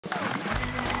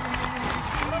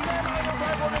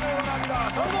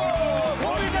반갑습니다. 전국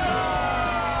고민자.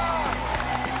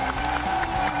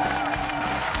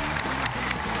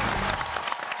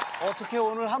 어떻게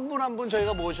오늘 한 분 한 분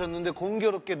저희가 모셨는데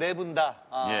공교롭게 네 분 다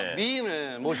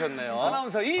미인을 모셨네요.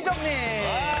 아나운서 이정민.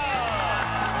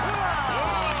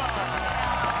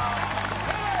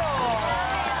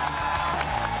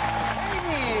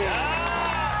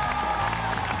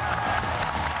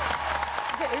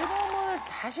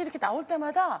 다시 이렇게 나올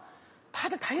때마다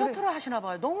다들 다이어트를 하시나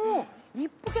봐요. 너무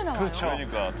이쁘게 나와요. 그렇죠.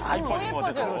 그러니까 다 이뻐진 것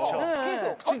같아요. 그렇죠.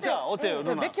 계속. 진짜 어때요,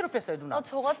 누나? 몇 킬로 뺐어요, 누나?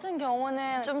 저 같은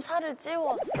경우는 좀 살을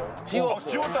찌웠어요.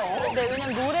 지웠다고? 네,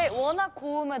 왜냐면 워낙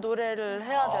고음의 노래를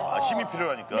해야 돼서. 힘이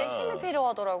필요하니까. 네, 힘이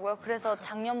필요하더라고요. 그래서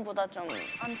작년보다 좀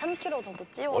한 3kg 정도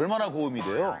찌웠어요. 얼마나 고음이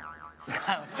돼요?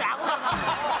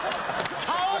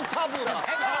 사옥탑이라.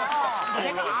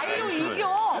 내가 아이유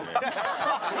이겨.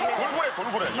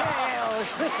 돌고래.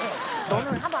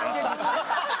 너는 하면 안 되지.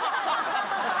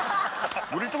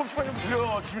 우리 조금씩만 좀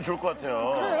들려주시면 좋을 것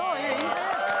같아요. 그래요, 예,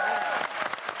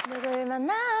 누굴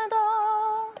만나도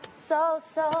so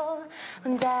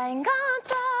혼자인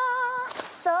것도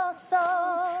so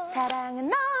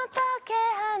사랑은 어떻게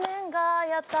하는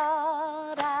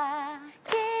거였더라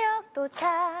기억도 잘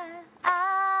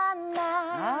안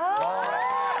나.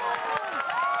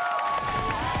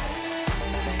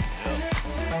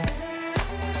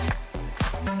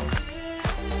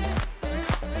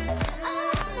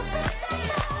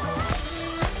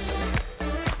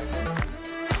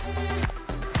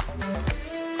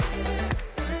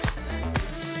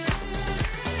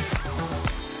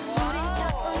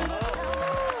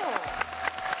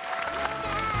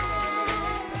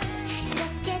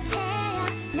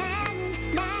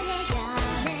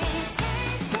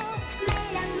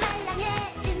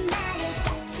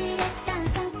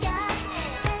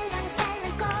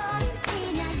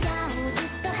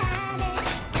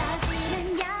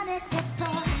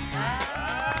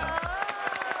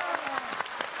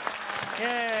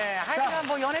 예, 하여간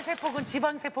뭐 연애세포군,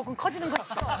 지방세포군 커지는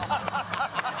것이죠. 이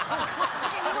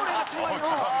노래가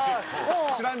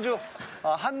좋아요. 지난주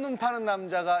한눈 파는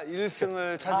남자가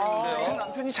 1승을 차지했는데요. 제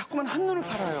남편이 자꾸만 한눈을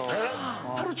팔아요.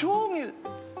 하루 종일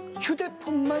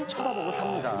휴대폰만 쳐다보고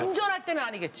삽니다. 운전할 때는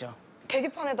아니겠죠.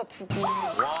 계기판에다 두고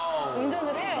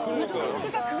운전을 해요.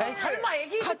 아니, 설마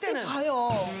애기 있을 같이 때는. 봐요.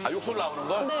 아, 욕설 나오는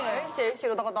걸? 네, L씨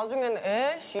이러다가 나중에는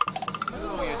L씨.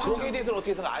 거기에 대해서는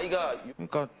어떻게 생각? 아이가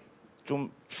그러니까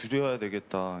좀 줄여야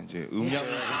되겠다. 이제 음량.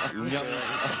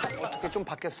 어떻게 좀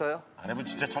바뀌었어요? 아내분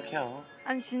진짜 착해요.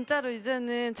 아니 진짜로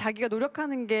이제는 자기가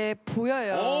노력하는 게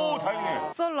보여요. 오, 다행이네.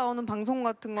 욕설 나오는 방송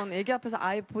같은 건 애기 앞에서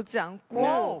아예 보지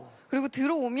않고 그리고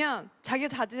들어오면 자기가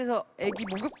자진해서 애기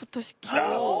목욕부터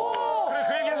시키고 그래,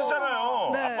 그 얘기 했었잖아요.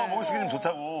 네. 아빠 먹으시기 좀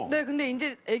좋다고. 네 근데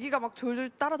이제 애기가 막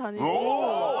졸졸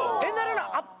따라다니고 옛날에는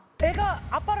애가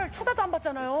아빠를 쳐다도 안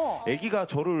봤잖아요. 아기가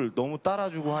저를 너무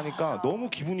따라주고 하니까 너무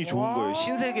기분이 좋은 거예요.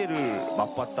 신세계를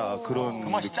맛봤다 그런 그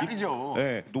맛이 느낌? 짱이죠.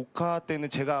 네, 녹화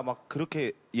때는 제가 막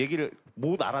그렇게 얘기를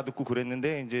못 알아듣고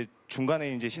그랬는데 이제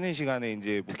중간에 이제 쉬는 시간에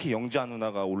이제 특히 영자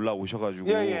누나가 올라오셔가지고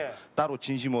따로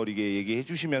진심 어리게 얘기해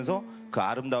주시면서 그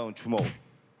아름다운 주먹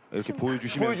이렇게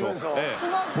보여주시면서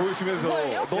보여주면서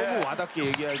너무 와닿게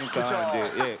얘기하니까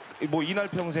이제 뭐 이날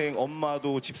평생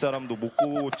엄마도 집사람도 못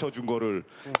고쳐준 거를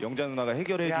영자 누나가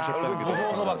해결해 주셨다는 게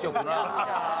무서워서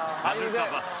바뀌었구나. 아니 근데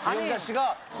이영자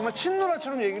씨가 정말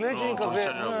친누나처럼 얘기를 해주니까 그래.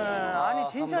 아니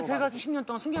진짜 제가 10년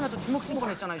동안 숨겨놔도 주먹 쓰고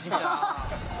했잖아요 진짜.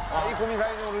 이 고민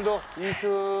사연이 오늘도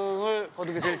 2승을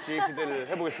거두게 될지 기대를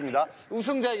해보겠습니다.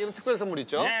 우승자에게는 특별 선물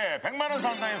있죠? 예, 100만 원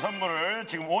상당의 선물을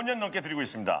지금 5년 넘게 드리고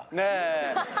있습니다.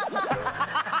 네.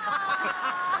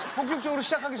 본격적으로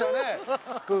시작하기 전에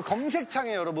그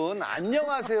검색창에 여러분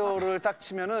안녕하세요를 딱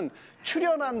치면은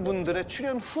출연한 분들의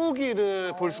출연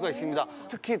후기를 볼 수가 있습니다.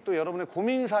 특히 또 여러분의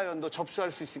고민 사연도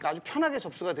접수할 수 있으니까 아주 편하게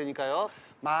접수가 되니까요.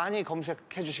 많이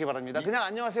검색해 주시기 바랍니다. 그냥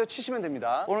안녕하세요 치시면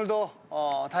됩니다. 오늘도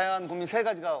다양한 고민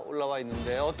 3가지가 올라와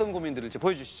있는데 어떤 고민들일지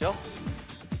보여주시죠.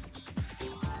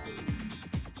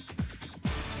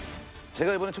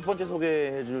 제가 이번에 첫 번째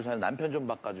소개해줄 사연 남편 좀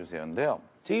바꿔주세요인데요.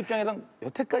 제 입장에선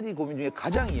여태까지 고민 중에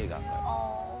가장 이해가 안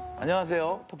가요.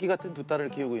 안녕하세요. 토끼 같은 두 딸을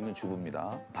키우고 있는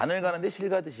주부입니다. 바늘 가는데 실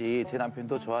가듯이 제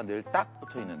남편도 저와 늘 딱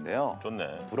붙어 있는데요.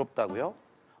 좋네. 부럽다고요?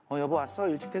 여보 왔어?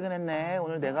 일찍 퇴근했네.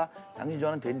 오늘 내가 당신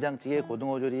좋아하는 된장찌개,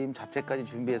 고등어조림, 잡채까지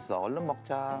준비했어. 얼른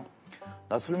먹자.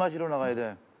 나 술 마시러 나가야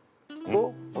돼.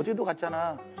 어제도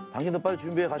갔잖아. 당신도 빨리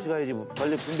준비해. 같이 가야지.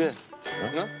 빨리 준비해.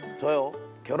 저요.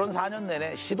 결혼 4년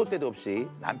내내 시도 때도 없이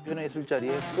남편의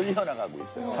술자리에 끌려나가고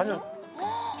있어요. 4년?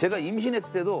 제가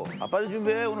임신했을 때도 빨리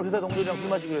준비해. 오늘 회사 동료랑 술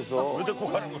마시기로 했어. 왜 데리고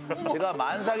가는 거야? 제가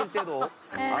만삭일 때도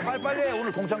빨리 해.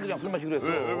 오늘 동창들이랑 술 마시기로 했어.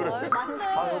 왜 그래?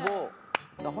 여보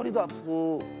나 허리도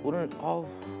아프고 오늘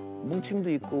뭉침도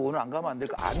있고 오늘 안 가면 안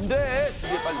될까? 안 돼!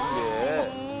 준비해, 빨리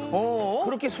준비해.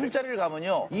 그렇게 술자리를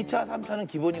가면요. 2차, 3차는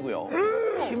기본이고요.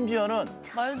 심지어는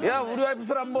야, 우리 와이프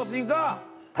술 안 먹었으니까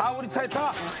다 우리 차에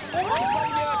타. 식빵이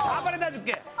내가 다 바래다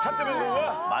줄게. 차 때문에 그런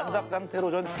거야? 만삭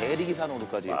상태로 전 대리기사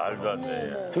노릇까지 했고. 말도 안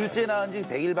돼. 둘째 낳은 지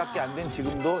 100일밖에 안 된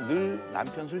지금도 늘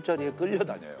남편 술자리에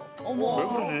끌려다녀요. 왜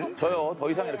그러지? 저요, 더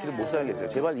이상 이렇게는 못 살겠어요.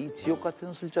 제발 이 지옥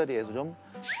같은 술자리에서 좀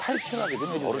탈출하게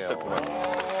좀 해주세요.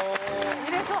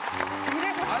 이래서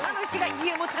찬호 씨가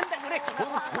이해 못한다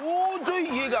그랬구나. 도저히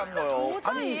이해가 안 가요.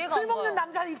 아니 술 먹는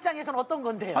남자 입장에서는 어떤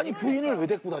건데요? 아니 부인을 왜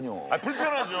데리고 다녀?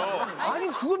 불편하죠. 아니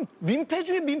그건 민폐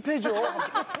중에 민폐죠.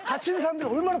 갇힌 사람들이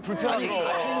얼마나 불편하죠.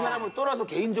 갇힌 사람을 떠나서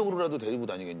개인적으로라도 데리고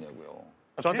다니겠냐고요.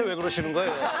 저한테 왜 그러시는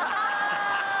거예요?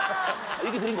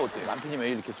 얘기 드린 거 어때요? 남편이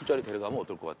매일 이렇게 술자리 데려가면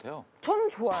어떨 것 같아요? 저는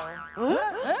좋아요.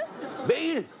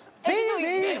 매일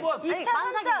매번 2차,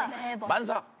 3차. 매번.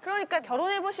 만삭. 그러니까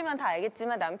결혼해보시면 다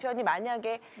알겠지만 남편이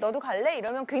만약에 너도 갈래?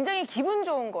 이러면 굉장히 기분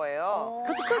좋은 거예요.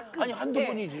 아니 한두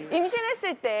번이지.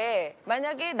 임신했을 때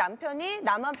만약에 남편이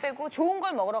나만 빼고 좋은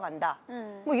걸 먹으러 간다.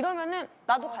 뭐 이러면은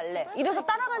나도 갈래. 이래서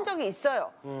따라간 적이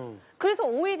있어요. 그래서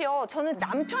오히려 저는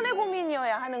남편의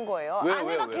고민이어야 하는 거예요. 왜요,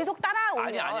 아내가 왜요? 계속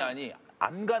따라오면. 아니.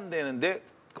 안 간다는데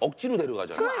억지로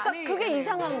데려가잖아요. 그러니까 그게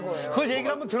이상한 거예요. 그걸 얘기를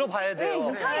한번 들어봐야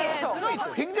돼요. 이상해요.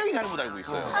 굉장히 잘못 알고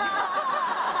있어요.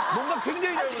 뭔가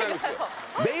굉장히 잘못 알고 있어요.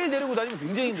 매일 데리고 다니면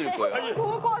굉장히 힘들 거예요.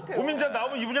 좋을 것 같아요. 고민자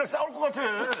나오면 이분이랑 싸울 것 같아.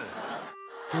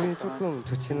 기분이 조금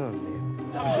좋지는 않네요.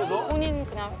 본인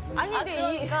그냥. 아니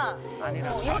근데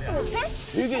이것도 못해?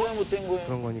 되게 잘못된 거예요.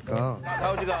 그런 거니까.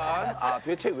 사우지간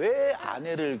대체 왜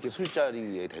아내를 이렇게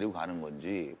술자리에 데리고 가는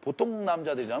건지 보통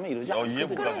남자들이라면 이러지 않거든요. 이해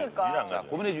못 가죠. 이해 안 자, 가죠.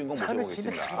 고민의 주인공 찬호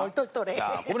씨는 모셔보겠습니다. 참 얼떨떨해.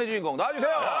 자, 고민의 주인공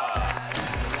나와주세요.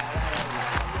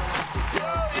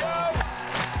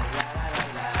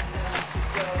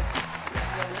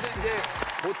 근데 이제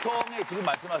보통의 지금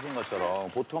말씀하신 것처럼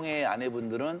보통의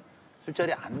아내분들은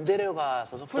술자리 안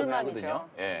데려가서 속상해하거든요. 불만이죠.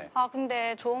 예. 아,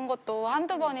 근데 좋은 것도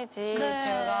한두 번이지.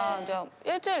 제가 이제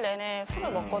일주일 내내 술을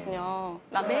먹거든요.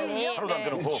 남편이. 하루도 안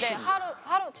빼놓고? 네,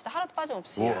 하루, 진짜 하루도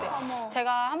빠짐없이. 근데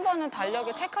제가 한 번은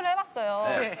달력에 체크를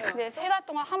해봤어요. 네. 근데 3달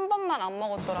동안 한 번만 안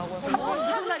먹었더라고요.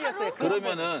 무슨 날이었어요?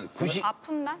 그러면은 90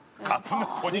 아픈 날? 네. 아픈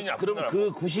본인이 아픈 그럼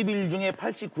그 90일 중에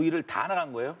 89일을 다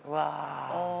나간 거예요?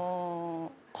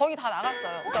 거의 다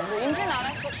나갔어요. 그러니까 뭐 임신 안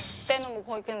했을 때는 뭐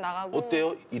거의 그냥 나가고.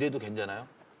 어때요? 이래도 괜찮아요?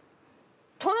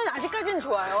 저는 아직까지는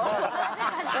좋아요.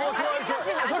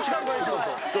 솔직한 거예요.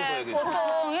 네,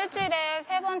 보통 일주일에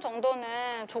 3번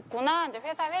정도는 줬구나. 이제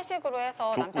회사 회식으로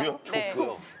해서 줬고요? 네,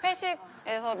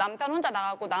 회식에서 남편 혼자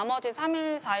나가고 나머지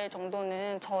 3일, 4일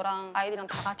정도는 저랑 아이들이랑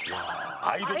다 같이 나가요.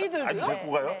 아이들도요? 아이들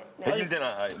데리고 가요? 네. 100일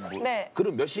되나? 뭐. 네.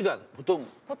 그럼 몇 시간? 보통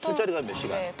술자리가 몇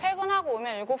시간? 네, 퇴근하고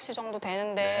오면 7시 정도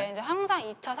되는데 이제 항상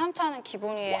 2차, 3차는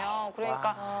기본이에요.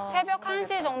 그러니까 새벽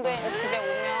 1시 정도에 이제 집에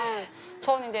오면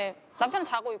저는 이제 남편은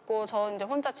자고 있고 저 이제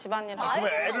혼자 집안일 하고.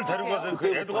 그러면 애를 데리고 가서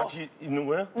그 애도 같이 있는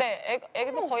거예요? 네,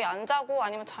 애기도 거의 안 자고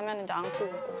아니면 자면 이제 안고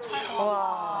오고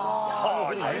차에서.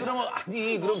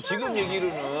 그럼 지금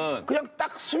얘기로는 그냥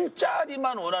딱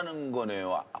술자리만 원하는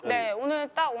거네요. 네, 오늘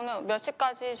몇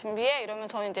시까지 준비해? 이러면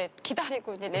저는 이제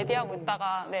기다리고 이제 레디하고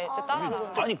있다가 네, 이제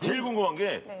따라가고. 아니 제일 궁금한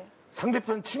게 네.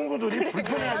 상대편 친구들이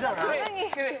불편해하지 않아요?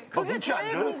 막 눈치 안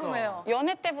줘요? 궁금해요.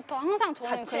 연애 때부터 항상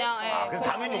저는 그냥 그냥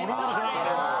당연히 우는 거로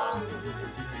생각해요.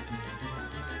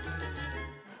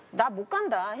 나 못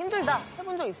간다. 힘들다.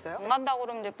 해본 적 있어요? 안 간다고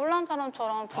그러면 이제 뿔난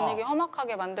사람처럼 분위기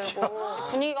험악하게 만들고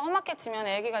분위기가 험악해지면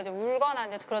애기가 이제 울거나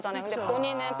이제 그러잖아요. 근데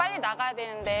본인은 빨리 나가야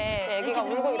되는데 애기가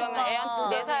울고 이러면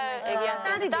애한테 4살 애기한테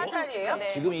딸이 짜증- 4살이에요?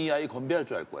 네. 지금 이 아이 건배할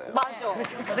줄 알 거예요. 맞아.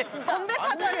 건배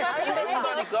사달라.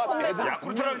 그러니까 애들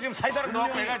야쿠르트랑 지금 사이다랑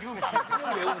넣어갖고 애가 지금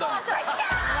배운다.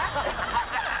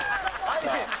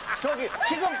 저기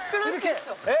지금 이렇게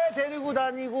애 데리고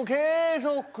다니고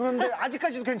계속 그런데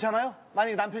아직까지도 괜찮아요?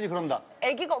 만약에 남편이 그런다.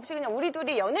 애기가 없이 그냥 우리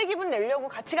둘이 연애 기분 내려고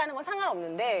같이 가는 건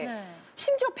상관없는데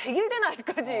심지어 100일 된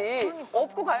아이까지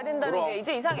업고 가야 된다는 그럼. 게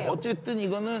이제 이상해요. 어쨌든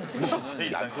이거는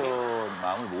남편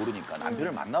마음을 모르니까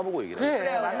남편을 만나보고 얘기를 해요.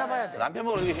 그래, 만나봐야 돼.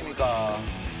 남편분 어떻게 계십니까?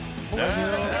 아니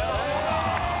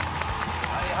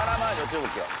하나만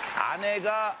여쭤볼게요.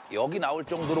 아내가 여기 나올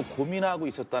정도로 고민하고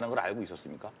있었다는 걸 알고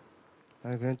있었습니까?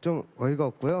 아, 그냥 좀 어이가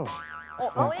없고요.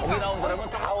 거기 나온 사람은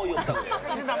다 어이없다고 그래요.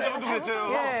 사실 남자분도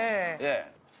그랬어요.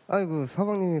 예. 아이고,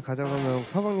 서방님이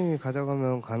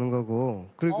가져가면 가는 거고.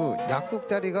 그리고 약속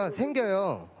자리가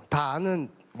생겨요. 다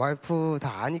아는 와이프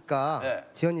다 아니까 네.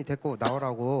 지연이 데리고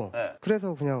나오라고. 네.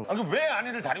 그래서 그냥 아, 그럼 왜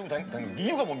아내를 데리고 다니는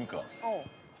이유가 뭡니까?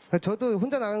 저도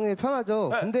혼자 나가는 게 편하죠.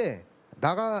 근데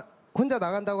혼자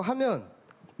나간다고 하면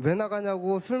왜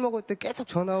나가냐고 술 먹을 때 계속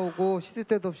전화 오고 씻을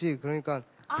때도 없이 그러니까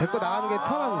데리고 나가는 게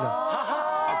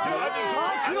편합니다.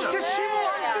 그렇게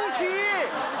심오한 뜻이.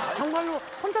 정말로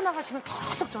혼자 나가시면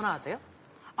계속 전화하세요?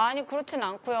 아니 그렇진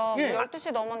않고요. 예.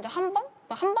 12시 넘었는데 한 번?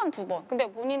 한 번, 두 번. 근데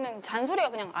본인은 잔소리가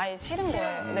그냥 아예 싫은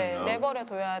거예요. 네, 내버려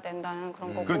둬야 된다는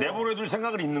그런 거고. 그럼 내버려둘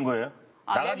생각은 있는 거예요?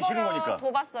 나가기 싫은 거니까.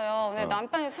 둬봤어요. 근데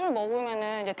남편이 술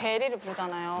먹으면은 이제 대리를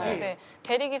부르잖아요. 근데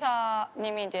대리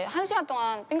기사님이 이제 1시간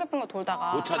동안 빙글빙글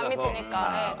돌다가 못 찾아서. 잠이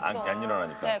드니까. 안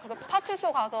일어나니까. 네, 그래서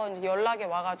파출소 가서 이제 연락이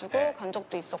와가지고 간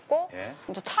적도 있었고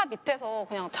이제 차 밑에서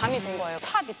그냥 잠이 든 거예요.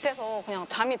 차 밑에서 그냥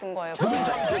잠이 든 거예요. 본인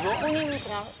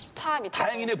그냥 차 밑에.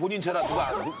 다행이네 본인 차라 누가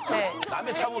안 네.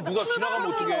 남의 차 보고 누가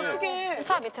지나가면 어떡해.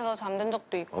 차 밑에서 잠든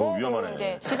적도 있고 위험하네. 그리고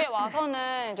이제 집에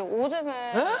와서는 이제 오줌을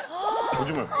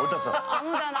오줌을 어디다 써?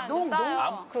 아무데나 이제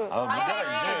싸요. 문제가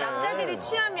있네. 남자들이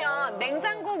취하면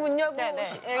냉장고 문 열고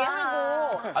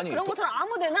하고 아니, 그런 것처럼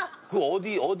아무데나. 그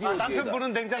어디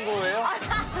남편분은 냉장고예요?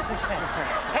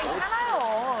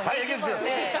 괜찮아요. 다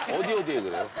얘기해주세요. 어디에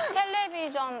그래요?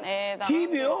 텔레비전에다가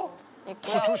TV요?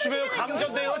 있고요. 조심해요.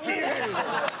 감전돼요.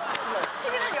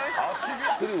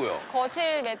 그리고요.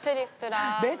 거실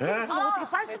매트리스랑 매트리스는 어떻게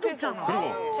빨 수도 없잖아.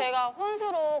 그리고 제가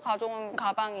혼수로 가져온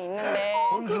가방이 있는데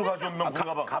혼수 가져온 명품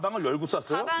가방. 가방을 열고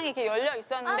쌌어요? 가방이 이렇게 열려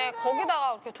있었는데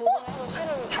거기다가 이렇게 조준해서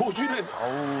실을 조준해.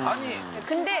 아니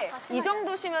근데 이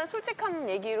정도시면 솔직한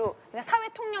얘기로 그냥 사회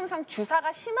통념상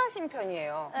주사가 심하신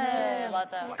편이에요. 네,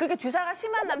 맞아요. 그렇게 주사가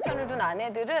심한 남편을 둔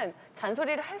아내들은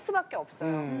잔소리를 할 수밖에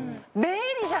없어요.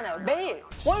 매일이잖아요. 매일.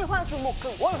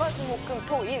 월화수목금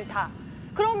토일 다.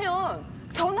 그러면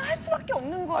전화할 수밖에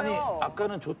없는 아니 거예요.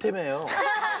 아까는 좋다며요.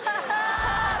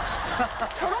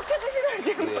 저렇게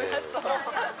드시는지 몰랐어.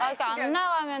 그러니까 안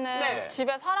나가면은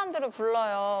집에 사람들을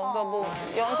불러요. 그래서 뭐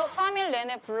연속 3일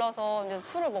내내 불러서 이제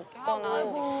술을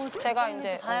먹거나 제가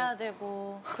이제 가야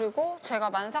되고. 그리고 제가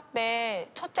만삭 때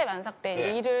첫째 만삭 때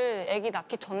이제 일을 아기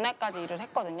낳기 전날까지 일을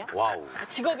했거든요. 와우.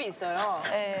 직업이 있어요.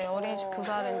 네, 어린이집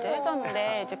교사를 이제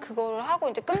했었는데 이제 그거를 하고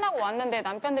이제 끝나고 왔는데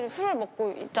남편들이 술을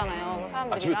먹고 있잖아요. 그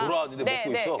사람들이랑. 집에 돌아왔는데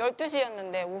먹고 있어?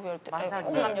 12시였는데 오후 12시.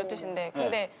 밤 12시인데.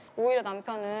 근데 오히려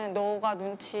남편은 너가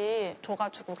눈치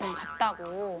줘가지고 그냥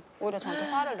갔다고 오히려 저한테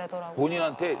화를 내더라고요.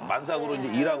 본인한테 만삭으로 이제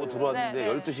일하고 들어왔는데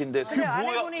네, 네. 12시인데 술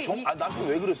뭐야? 남편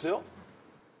왜 그랬어요?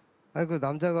 아니 그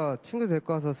남자가 친구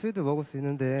데리고 와서 술도 먹을 수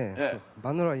있는데 네.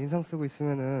 마누라 인상 쓰고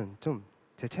있으면은 좀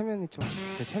제 체면이 좀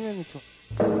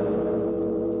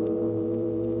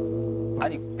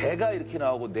아니 배가 이렇게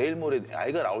나오고 내일 모레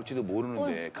아이가 나올지도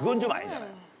모르는데 그건 좀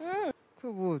아니잖아요. 그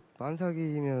뭐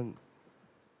만삭이면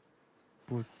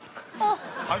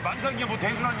아니 만삭이가 뭐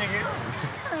대순한 얘기예요?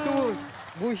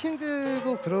 뭐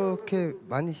힘들고 그렇게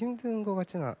많이 힘든 것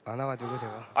같지는 않아가지고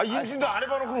제가. 아 임신도 안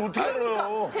해봐놓고 그럼 어떻게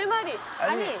알아요? 제 말이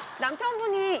아니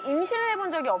남편분이 임신을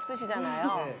해본 적이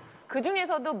없으시잖아요. 그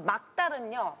중에서도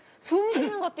막달은요 숨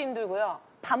쉬는 것도 힘들고요.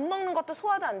 밥 먹는 것도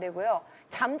소화도 안 되고요.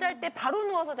 잠잘 때 바로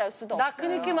누워서 잘 수도 없어요. 나 그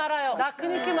느낌 알아요. 나 그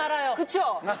느낌 알아요.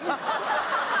 그쵸?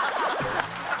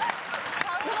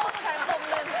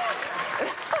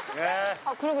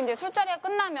 그리고 이제 술자리가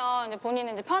끝나면 이제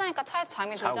본인은 이제 편하니까 차에서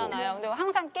잠이 들잖아요. 근데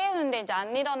항상 깨우는데 이제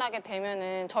안 일어나게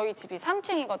되면은 저희 집이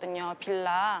 3층이거든요.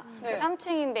 빌라.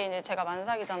 3층인데 이제 제가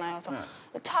만삭이잖아요. 그래서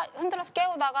차 흔들어서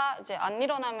깨우다가 이제 안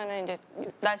일어나면은 이제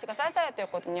날씨가 쌀쌀할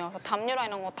때였거든요. 그래서 담요랑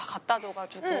이런 거 다 갖다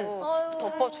줘가지고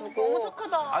덮어주고. 너무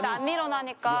착하다. 근데 안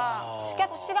일어나니까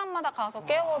계속 시간마다 가서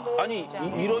깨워도 아니 이제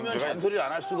안 이러면 잔소리를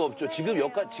안 할 수가 없죠.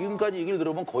 지금까지 얘기를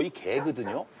들어보면 거의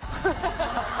개거든요.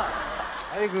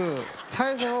 아니 그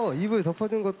차에서 이불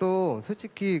덮어준 것도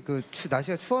솔직히 그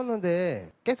날씨가 추웠는데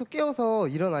계속 깨워서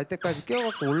일어날 때까지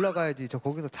깨워갖고 올라가야지. 저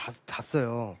거기서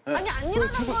잤어요. 아니 안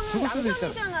일어난 거는 죽을 수도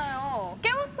남편이잖아요.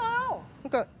 깨웠어요.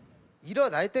 그러니까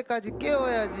일어날 때까지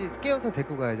깨워서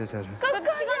데리고 가야죠 저를. 그러니까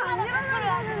시간 안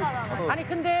일어나요. 아니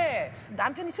근데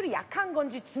남편이 술이 약한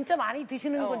건지 진짜 많이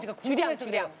드시는 건지가 궁금해서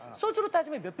주량. 그래요. 소주로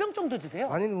따지면 몇 병 정도 드세요?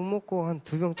 많이는 못 먹고 한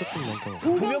 2병 조금 넘게 먹어요.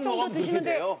 2병 두 병 정도 먹으면 그렇게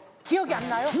드시는데 돼요? 기억이 안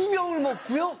나요? 2명을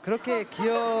먹고요? 그렇게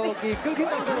기억이 끊길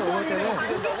정도로 먹을 때는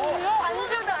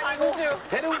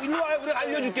데리고 일로 와요. 우리가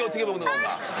알려줄게 어떻게 먹는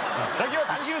건가. 자기가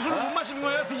당신은 술 못 마시는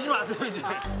거예요? 드시지 마세요 이제.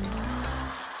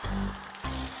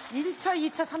 1차,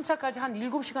 2차, 3차까지 한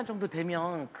 7시간 정도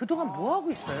되면 그동안 뭐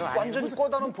하고 있어요? 아니, 완전히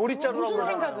꺼다놓은 보리자루라고 무슨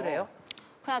그러잖아요. 생각을 해요?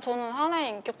 그냥 저는 하나의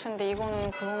인격체인데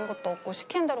이거는 그런 것도 없고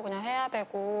시키는 대로 그냥 해야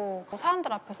되고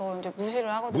사람들 앞에서 이제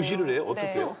무시를 하거든요. 무시를 해요?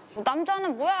 어떻게요? 네.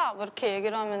 남자는 뭐야? 뭐 이렇게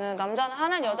얘기를 하면은 남자는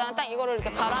하나는 여자는 딱 이거를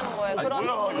이렇게 바라는 거예요. 그런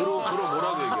그럼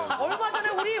뭐라고 얘기해요? 얼마 전에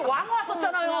우리 왕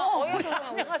왔었잖아요. 어이없어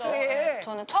그냥 웃죠. 네.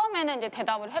 저는 처음에는 이제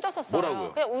대답을 해줬었어요.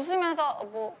 뭐라고요? 그냥 웃으면서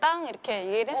뭐 땅 이렇게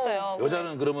얘기를 했어요.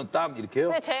 여자는 그러면 땀 이렇게요?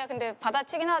 근데 제가 근데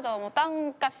받아치긴 하죠. 뭐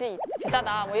땅값이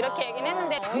비싸다 뭐 이렇게 얘기는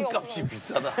했는데 값이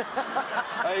비싸다.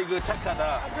 아이고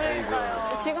착하다.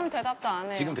 아이고. 지금 대답도 안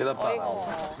해요. 지금 대답도 안 어이가 하고.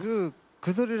 없어서.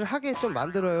 그 소리를 하게 좀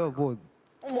만들어요. 뭐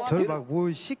저를 막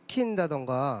뭘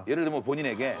시킨다던가. 예를 들면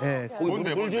본인에게 네. 거기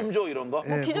물 좀 줘 이런 거?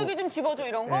 네, 기저귀 좀 집어줘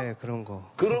이런 거? 네, 그런 거.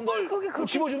 그런 걸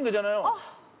집어주면 되잖아요.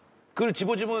 그걸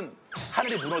집어주면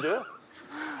하늘이 무너져요?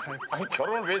 아니,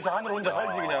 결혼을 왜 해서 하늘 혼자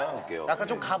살지 그냥. 할게요. 약간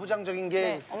좀 가부장적인 게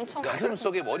네, 엄청 가슴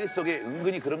속에 머릿속에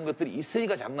은근히 그런 것들이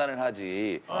있으니까 장난을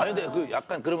하지. 아니 근데 그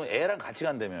약간 그러면 애랑 같이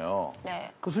간다며요.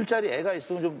 네. 그 술자리 애가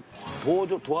있으면 좀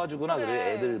도와주거나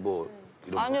그래. 애들 뭐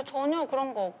이런 거. 아니요 전혀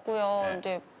그런 거 없고요. 네.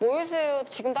 이제 모유수유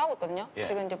지금도 하고 있거든요. 예.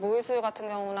 지금 이제 모유수유 같은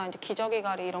경우나 이제 기저귀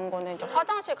가리 이런 거는 이제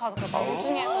화장실 가서 그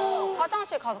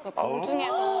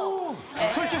공중에서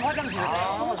네. 술집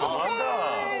화장실에서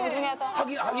공중에서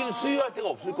하긴 수유할 데가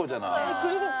없을 거잖아.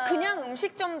 그리고 그냥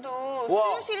음식점도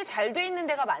와. 수유실이 잘 돼 있는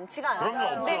데가 많지가 그런 거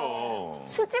않아요. 근데 없죠.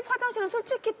 술집 화장실은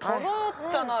솔직히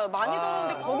더럽잖아요. 많이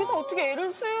더러운데 거기서 어떻게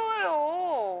애를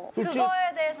수유해요?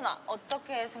 그거에 대해서는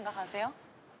어떻게 생각하세요?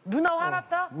 누나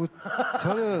화났다? 뭐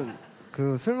저는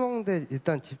그 술 먹는데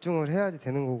일단 집중을 해야지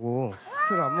되는 거고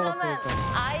술 안 그러면 먹었으니까.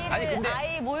 아니, 근데-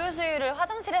 아이 모유 수유를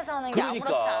화장실에서 하는 게 아무렇지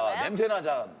그러니까 않아요? 냄새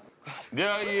나자. 내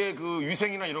아이의 그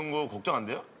위생이나 이런 거 걱정 안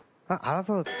돼요?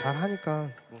 알아서 잘 하니까.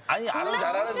 아니 알아서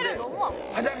잘하는데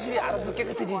화장실이 알아서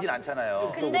깨끗해지진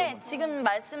않잖아요. 근데 지금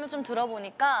말씀을 좀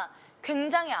들어보니까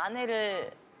굉장히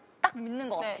아내를 딱 믿는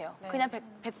것 네, 같아요. 네. 그냥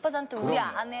 100% 우리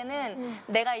아내는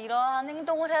내가 이러한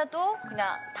행동을 해도 그냥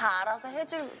다 알아서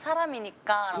해줄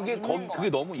사람이니까 믿는 것 그게 같아요.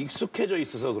 너무 익숙해져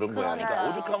있어서 그런 거야. 그러니까 그러니까요.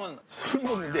 오죽하면 술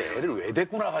먹는데 애를 왜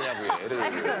데리고 나가냐고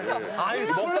애를. 그렇죠. 아니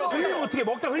먹다 흘리면 어떻게?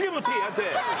 먹다 흘리면 어떻게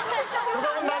얘한테?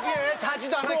 그거는 나중에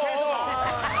자지도 않아 계속.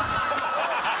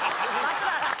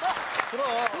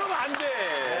 그러면 안 돼.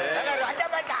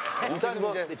 일단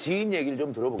뭐 지인 얘기를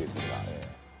좀 들어보겠습니다. 예.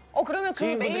 그러면 그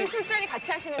지인분들이- 매일 술자리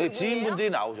같이 하시는 예, 분이에요? 지인분들이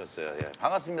나오셨어요. 예,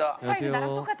 반갑습니다. 스타일이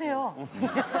나랑 똑같아요.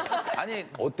 아니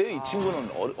어때요? 이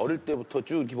친구는 어릴 때부터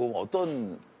쭉 이렇게 보면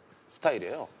어떤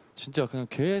스타일이에요? 진짜 그냥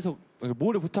계속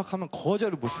뭐를 부탁하면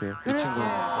거절을 못해요. 이 친구는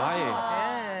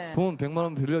아예 돈 100만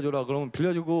원 빌려줘라 그러면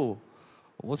빌려주고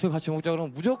어떻게 같이 먹자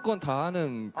그러면 무조건 다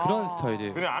하는 그런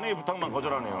스타일이에요. 그냥 아내의 부탁만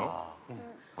거절하네요.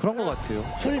 그런 것 같아요.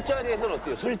 술자리에서는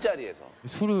어때요? 술자리에서.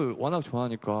 술을 워낙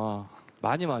좋아하니까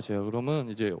많이 마셔요. 그러면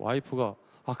이제 와이프가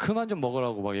그만 좀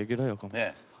먹으라고 막 얘기를 해요. 그럼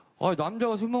네.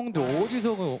 남자가 술 먹는데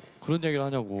어디서 그런 얘기를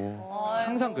하냐고.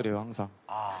 항상 그래요, 항상.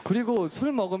 그리고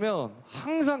술 먹으면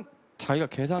항상 자기가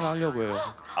계산하려고 해요.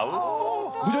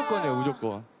 무조건이에요,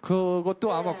 무조건.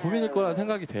 그것도 아마 고민일 거라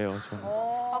생각이 돼요, 저는.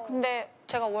 근데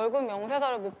제가 월급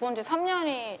명세서를 못 본 지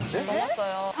 3년이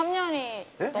넘었어요.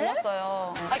 3년이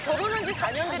넘었어요. 결혼한 지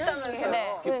 4년 됐다면서요?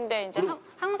 네. 근데 이제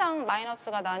항상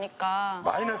마이너스가 나니까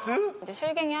마이너스? 이제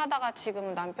실갱이 하다가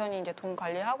지금은 남편이 이제 돈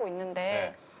관리하고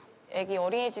있는데 애기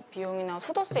어린이집 비용이나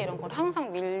수도세 이런 걸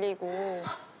항상 밀리고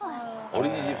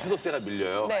어린이집 수도세가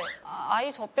밀려요. 네.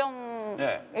 아이 젖병을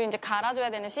네. 이제 갈아줘야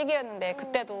되는 시기였는데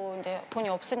그때도 이제 돈이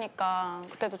없으니까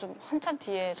그때도 좀 한참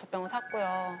뒤에 젖병을 샀고요.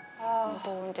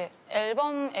 또 이제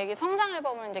애기 성장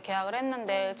앨범을 이제 계약을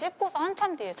했는데 찍고서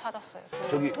한참 뒤에 찾았어요.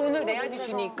 저기 돈을 내야지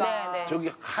주니까. 네. 저기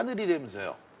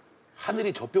하늘이라면서요.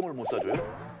 하늘이 젖병을 못 사줘요?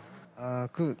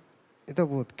 일단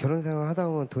뭐 결혼 생활 하다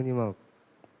보면 돈이 막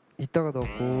있다가도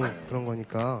없고 그런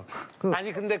거니까.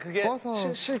 아니 근데 그게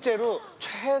꺼서- 실제로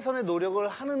최선의 노력을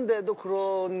하는데도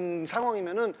그런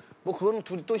상황이면은 뭐 그거는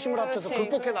둘이 또 힘을 합쳐서 그렇지,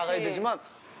 극복해 나가야 그렇지. 되지만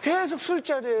계속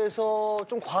술자리에서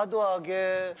좀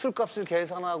과도하게 술값을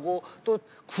계산하고 또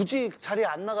굳이 자리에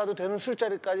안 나가도 되는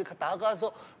술자리까지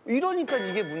나가서 이러니까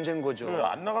이게 문제인 거죠.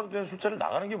 안 나가도 되는 술자리를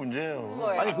나가는 게 문제예요.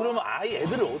 아니 그러면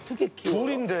애들을 어떻게 키워?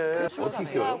 둘인데. 어떻게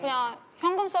키워요? 그냥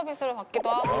현금 서비스를 받기도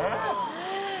하고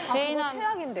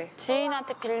최악인데.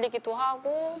 지인한테 빌리기도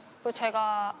하고 그리고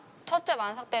제가 첫째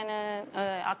만삭 때는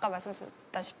아까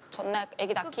말씀드렸다시피 전날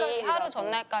아기 낳기 끝까지 하루 일하고.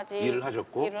 전날까지 일을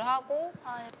하셨고? 일을 하고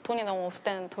돈이 너무 없을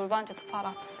때는 돌반지도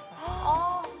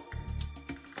팔았어요.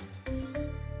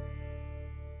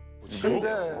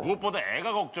 근데 무엇보다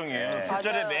애가 걱정이에요.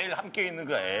 술자리에 매일 함께 있는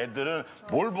그 애들은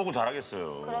뭘 보고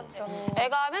자라겠어요. 그렇죠.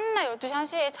 애가 맨날 12시,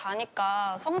 1시에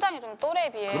자니까 성장이 좀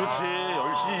또래에 비해. 그렇지.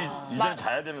 10시 이전에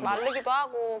자야 되는데. 마르기도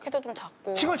하고 키도 좀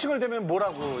작고. 칭얼칭얼 되면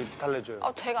뭐라고 달래줘요?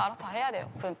 제가 알아서 다 해야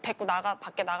돼요. 그 데리고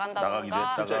밖에 나가기도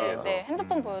나간다던가. 술자리에서. 네,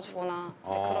 핸드폰 보여주거나.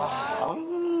 네, 그런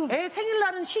식으로. 애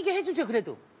생일날은 쉬게 해주죠,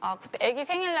 그래도. 그때 애기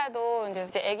생일날도 이제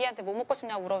애기한테 뭐 먹고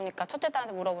싶냐고 물어보니까 첫째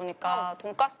딸한테 물어보니까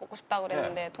돈가스 먹고 싶다고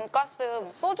그랬는데 돈가스집에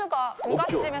소주가 안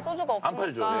팔죠.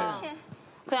 없으니까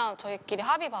그냥 저희끼리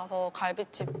합의 봐서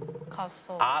갈비집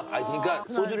가서. 그러니까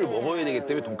소주를 먹어야 되기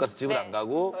때문에 돈가스 집을 네. 안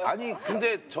가고. 아니,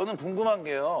 근데 저는 궁금한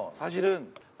게요.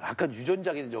 사실은 약간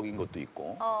유전자적인 것도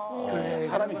있고.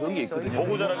 사람이 그런 게 있거든요.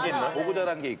 보고 자란 게 있나? 보고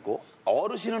자란 게 있고.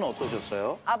 어르신은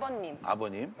어떠셨어요? 아버님.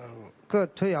 아버님?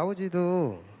 그 저희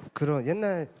아버지도 그런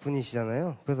옛날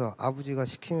분이시잖아요. 그래서 아버지가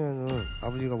시키면은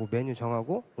아버지가 뭐 메뉴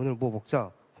정하고 오늘 뭐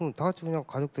먹자. 그럼 다 같이 그냥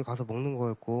가족들 가서 먹는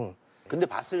거였고. 근데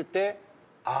봤을 때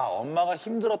엄마가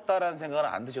힘들었다라는 생각은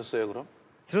안 드셨어요, 그럼?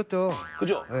 들었죠.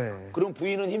 그죠? 네. 그럼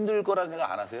부인은 힘들 거라는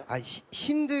생각 안 하세요?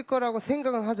 힘들 거라고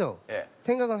생각은 하죠. 예.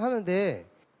 생각은 하는데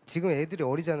지금 애들이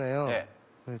어리잖아요. 예.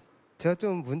 제가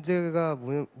좀 문제가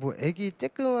뭐 애기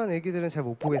쬐끄만 애기들은 잘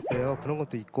못 보겠어요. 그런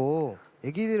것도 있고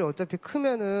애기들이 어차피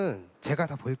크면은 제가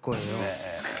다 볼 거예요.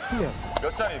 크면. 몇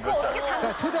살이에요, 몇 살?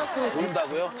 그러니까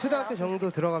본다고요? 초등학교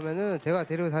정도 들어가면은 제가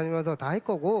데리고 다니면서 다 할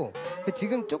거고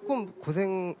지금 조금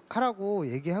고생하라고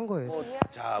얘기한 거예요.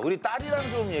 자, 우리 딸이랑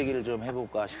좀 얘기를 좀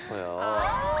해볼까 싶어요.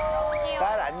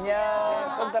 딸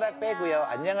안녕. 손가락 빼고요.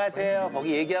 안녕하세요.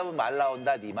 거기 얘기하면 말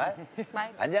나온다, 네 말.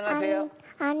 안녕하세요.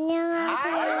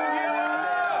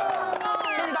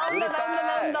 저기 나온다.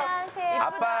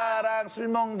 아빠랑 술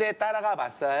먹는데 따라가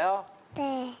봤어요?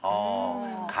 네.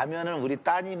 가면은 우리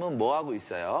따님은 뭐 하고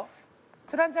있어요?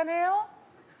 술 한잔해요?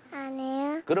 안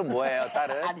해요? 그럼 뭐예요,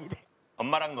 딸은?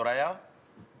 엄마랑 놀아요?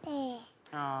 네.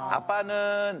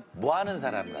 아빠는 뭐 하는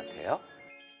사람 같아요?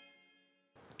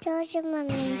 소주 먹는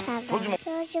사람. 소주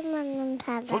먹는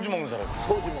사람. 소주 먹는 사람.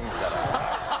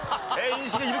 애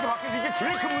인식이 이렇게 바뀌어서 이게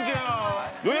제일 큰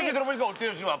문제야. 요 얘기 들어보니까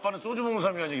어때요? 지금 아빠는 소주 먹는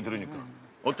사람이라는 얘기 들으니까.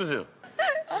 어떠세요?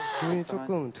 기분이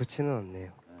조금 좋지는 않네요.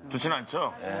 좋지는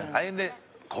않죠? 아니, 근데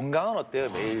건강은 어때요?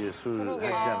 매일 술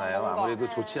하시잖아요. 아무래도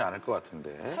좋지는 않을 것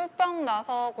같은데. 술병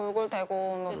나서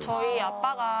골골대고 저희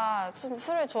아빠가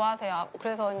술을 좋아하세요.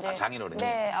 그래서 이제 장인어른이?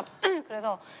 네,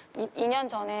 그래서 2년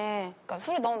전에 그러니까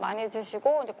술을 너무 많이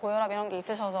드시고 이제 고혈압 이런 게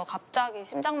있으셔서 갑자기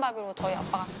심장마비로 저희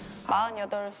아빠가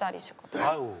 48살이시거든요.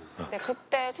 아유. 근데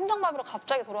그때 심장마비로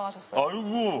갑자기 돌아가셨어요.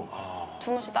 아이고.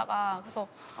 주무시다가 그래서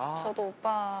저도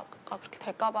오빠가 그렇게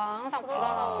될까봐 항상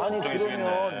불안하고. 아니,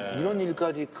 그러면 이런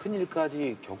일까지, 큰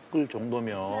일까지 겪을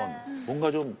정도면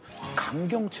뭔가 좀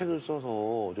강경책을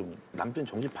써서 좀 남편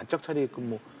정신 바짝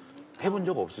차리게끔 뭐 해본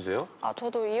적 없으세요?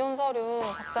 저도 이혼 서류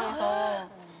작성해서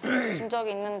준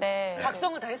적이 있는데.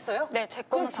 작성을 다 했어요? 네, 제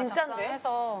거는 다 진짠데?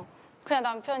 작성해서 그냥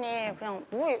남편이 그냥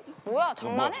뭐야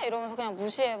장난해? 이러면서 그냥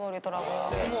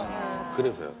무시해버리더라고요.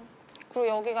 그래서요? 그리고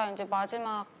여기가 이제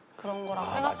마지막 그런 거라고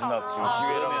생각하고. 마지막 지금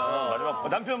기회라면 마지막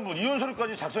남편분 이혼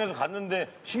서류까지 작성해서 갔는데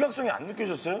심각성이 안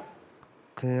느껴졌어요?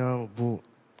 그냥 뭐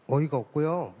어이가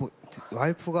없고요. 뭐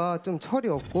와이프가 좀 철이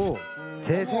없고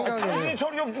제 당신이 생각에는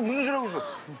철이 없지 무슨 소리 하고 있어?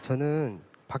 저는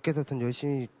밖에서 돈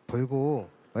열심히 벌고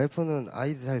와이프는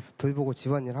아이들 잘 돌보고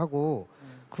집안일 하고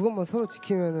그것만 서로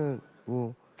지키면은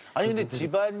뭐 아니, 근데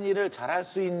집안일을 잘할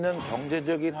수 있는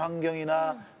경제적인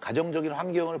환경이나 가정적인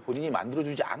환경을 본인이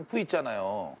만들어주지 않고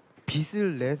있잖아요.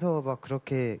 빚을 내서 막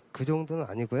그렇게 그 정도는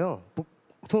아니고요. 뭐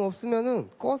돈 없으면은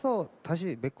꺼서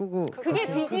다시 메꾸고 그게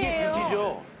빚이에요.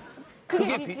 빚이죠.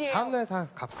 그게 빚이에요. 다음날 다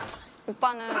갚고.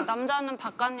 오빠는 남자는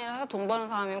바깥일을 해서 돈 버는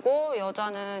사람이고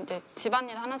여자는 이제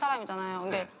집안일을 하는 사람이잖아요.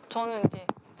 근데 저는 이제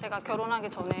제가 결혼하기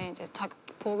전에 이제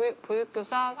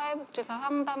보육교사, 사회복지사,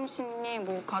 상담심리,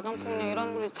 뭐 가정폭력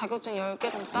이런 자격증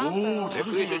 10개 정도 따았어요.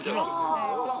 그게 됐잖아.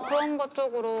 네, 그런 것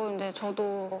쪽으로 이제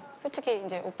저도 솔직히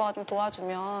이제 오빠가 좀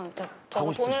도와주면 이제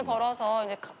저도 돈을 벌어서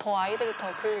이제 더 아이들을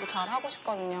더 교육을 잘 하고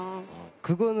싶거든요.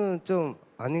 그거는 좀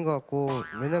아닌 것 같고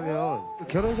왜냐면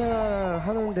결혼 생활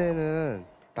하는 데는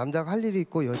남자가 할 일이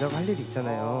있고 여자가 할 일이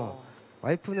있잖아요.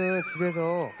 와이프는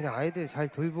집에서 그냥 아이들 잘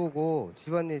돌보고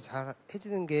집안일 잘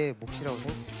해주는 게 몫이라고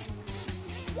생각해요.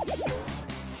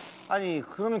 아니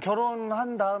그러면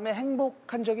결혼한 다음에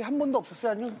행복한 적이 한 번도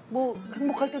없었어요? 아니면 뭐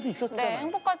행복할 때도 있었잖아요. 네,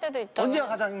 행복할 때도 있죠. 언제가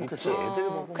가장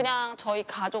행복했어요? 그냥 저희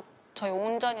저희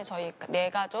온전히 저희 네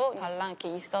가족 달랑 이렇게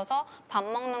있어서 밥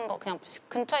먹는 거 그냥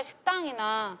근처에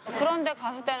식당이나 그런 데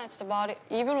갔을 때는 진짜 말이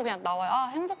입으로 그냥 나와요. 아,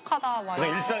 행복하다. 막 그냥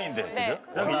이런. 일상인데, 네.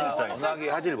 그죠? 그냥 일상이. 워낙에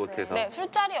하질 못해서. 네,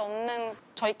 술자리 없는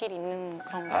저희끼리 있는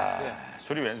그런 거.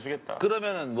 술이 왼수겠다.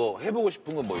 그러면은 뭐 해보고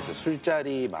싶은 건 뭐 있어요?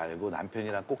 술자리 말고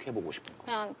남편이랑 꼭 해보고 싶은 거.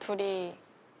 그냥 둘이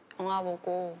영화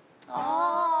보고.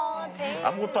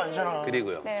 아무것도 아니잖아.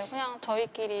 그리고요. 네, 그냥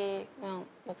저희끼리 그냥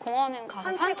뭐 공원에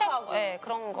가서 산책하고, 네,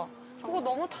 그런 거. 그거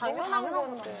너무 당연한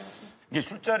건데. 이게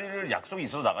술자리를 약속이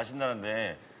있어서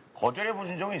나가신다는데 거절해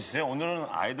보신 적은 있어요? 오늘은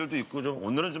아이들도 있고 좀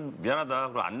오늘은 좀 미안하다.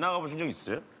 그리고 안 나가 보신 적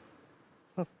있어요?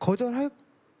 거절할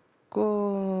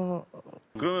거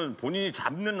그러면 본인이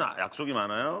잡는 약속이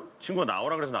많아요? 친구가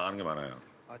나오라 그래서 나가는 게 많아요?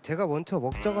 제가 먼저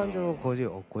먹자고 한 적은 거의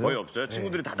없고요. 거의 없어요?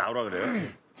 친구들이 다 나오라 그래요?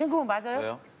 친구 맞아요?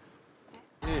 왜요?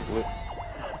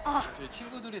 저희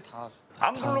친구들이 다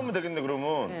안 부르면 되겠네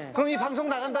그러면. 그럼 이 방송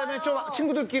나간 다음에 좀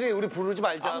친구들끼리 우리 부르지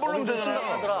말자. 안 부르면 되잖아요.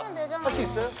 할 수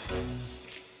있어요?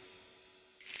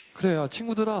 그래, 야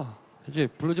친구들아 이제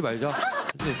부르지 말자.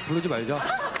 이제 부르지 말자.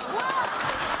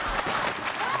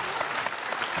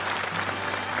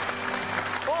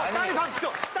 딸이 박수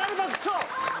쳐. 딸이 박수 쳐.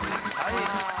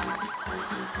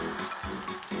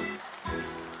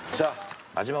 자,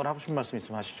 마지막으로 하고 싶은 말씀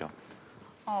있으면 하시죠.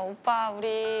 오빠,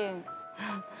 우리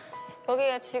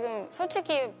여기가 지금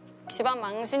솔직히 집안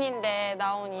망신인데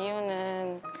나온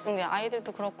이유는 이제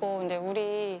아이들도 그렇고 이제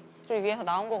우리를 위해서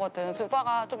나온 거거든.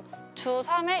 오빠가 좀 주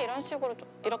 3회 이런 식으로 좀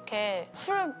이렇게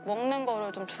술 먹는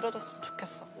거를 좀 줄여줬으면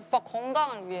좋겠어. 오빠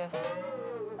건강을 위해서.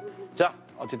 자,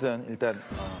 어쨌든 일단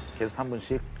게스트 한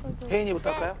분씩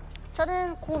혜인이부터 할까요?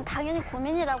 저는 당연히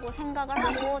고민이라고 생각을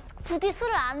하고 부디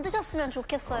술을 안 드셨으면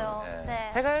좋겠어요.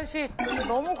 네. 백아연 씨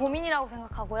너무 고민이라고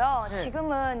생각하고요.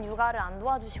 지금은 육아를 안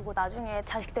도와주시고 나중에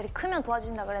자식들이 크면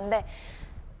도와주신다 그랬는데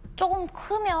조금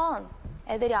크면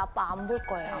애들이 아빠 안 볼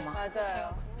거예요, 아마.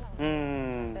 맞아요.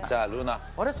 자, 루나.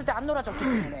 어렸을 때 안 놀아줬기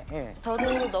때문에. 예.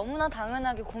 저도 너무나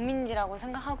당연하게 고민이라고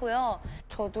생각하고요.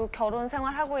 저도 결혼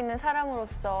생활하고 있는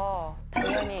사람으로서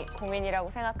당연히 고민이라고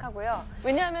생각하고요.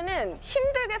 왜냐하면은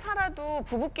힘들게 살아도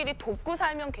부부끼리 돕고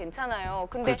살면 괜찮아요.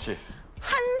 근데 그렇지.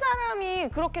 한 사람이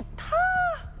그렇게 다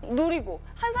누리고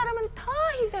한 사람은 다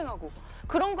희생하고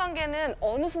그런 관계는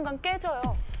어느 순간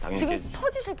깨져요. 당연히 지금 깨지죠.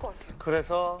 터지실 것 같아요.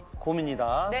 그래서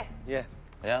고민이다. 네. 예.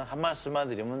 그냥 한 말씀만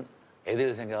드리면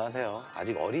애들 생각하세요.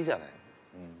 아직 어리잖아요.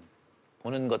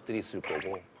 보는 것들이 있을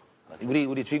거고.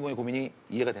 우리 주인공의 고민이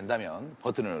이해가 된다면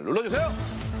버튼을 눌러주세요.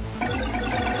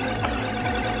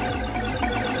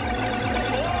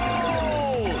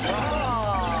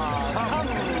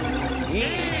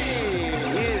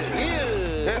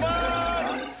 1.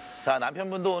 자,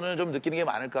 남편분도 오늘 좀 느끼는 게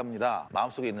많을까 합니다.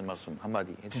 마음속에 있는 말씀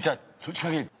한마디 해주세요. 진짜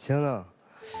솔직하게. 지현아,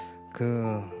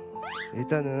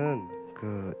 일단은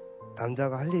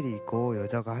남자가 할 일이 있고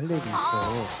여자가 할 일이 있어.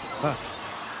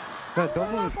 그러니까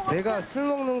너무 내가 술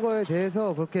먹는 거에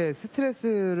대해서 그렇게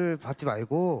스트레스를 받지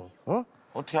말고,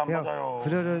 어떻게 안 그냥 받아요?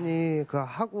 그러려니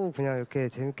하고 그냥 이렇게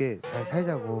재밌게 잘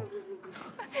살자고.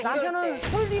 남편은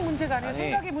술이 문제가 아니라 아니,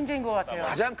 생각이 문제인 것 같아요.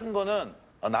 가장 큰 거는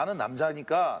나는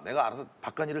남자니까 내가 알아서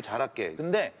바깥일을 잘할게.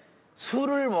 근데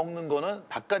술을 먹는 거는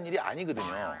바깥일이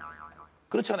아니거든요.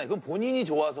 그렇잖아요. 그건 본인이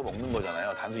좋아서 먹는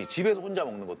거잖아요. 단순히 집에서 혼자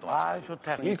먹는 것도 마찬가지고. 아,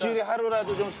 좋다. 그러니까. 일주일에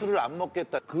하루라도 좀 술을 안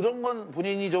먹겠다. 그런 건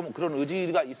본인이 좀 그런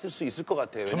의지가 있을 수 있을 것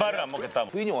같아요. 주말에 안 먹겠다.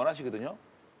 부인이 원하시거든요.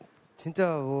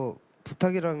 진짜 뭐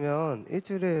부탁이라면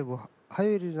일주일에 뭐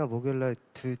화요일이나 목요일날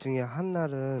둘 중에 한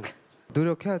날은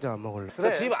노력해야죠, 안 먹을래.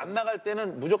 그러니까 집 안 나갈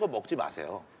때는 무조건 먹지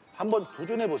마세요. 한번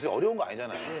도전해 보세요. 어려운 거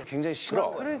아니잖아요. 굉장히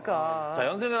싫어. 그러니까. 자,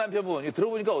 연생의 남편분 이거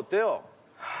들어보니까 어때요?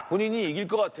 본인이 이길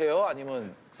것 같아요?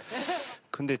 아니면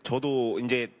근데 저도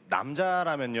이제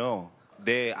남자라면요.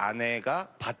 내 아내가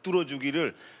받들어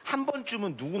주기를 한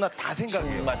번쯤은 누구나 다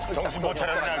생각해요. 정신 못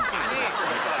차렸냐.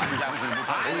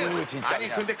 아니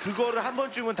근데 그거를 한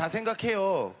번쯤은 다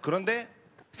생각해요. 그런데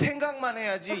생각만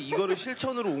해야지 이거를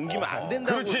실천으로 옮기면 안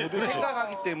된다고 그렇지, 저도 그렇지.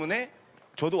 생각하기 때문에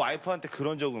저도 와이프한테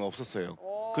그런 적은 없었어요.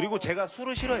 그리고 제가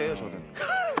술을 싫어해요, 저는.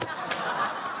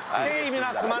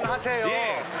 게임이나 그만하세요.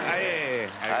 예.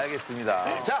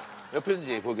 알겠습니다. 자, 몇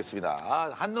표인지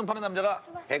보겠습니다. 한눈 파는 남자가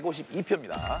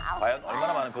 152표입니다. 과연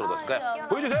얼마나 많은 표를 얻었을까요?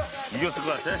 보여주세요. 이겼을 것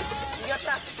같아.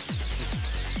 이겼다.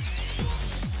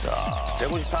 자,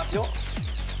 154표.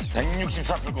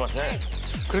 164표일 것 같아.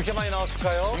 그렇게 많이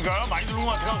나왔을까요? 그러니까 많이 누른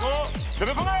것 같아서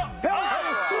들어보나요?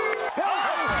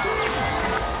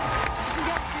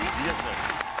 이겼어요.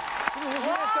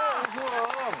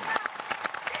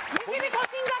 이 집이 더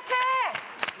심각해.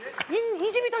 이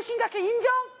집이 더 심각해.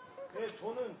 인정? 네,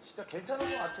 저는 진짜 괜찮은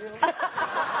것 같아요.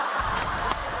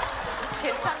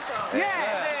 괜찮죠? 예.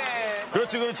 네.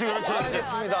 그렇지.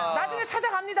 알겠습니다. 나중에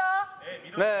찾아갑니다.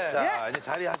 네. 자, 이제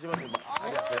자리하시면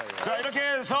자리하세요. 예. 자, 이렇게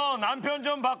해서 남편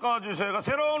좀 바꿔주세요가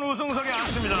새로운 우승석에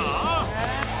앉습니다.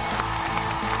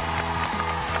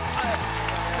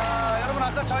 자, 여러분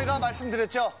아까 저희가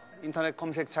말씀드렸죠. 인터넷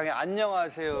검색창에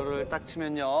안녕하세요를 딱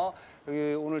치면요.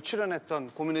 여기 오늘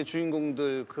출연했던 고민의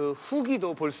주인공들 그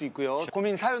후기도 볼 수 있고요.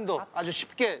 고민 사연도 아주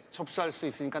쉽게 접수할 수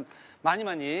있으니까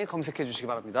많이 검색해 주시기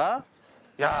바랍니다.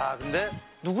 야, 근데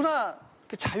누구나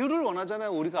자유를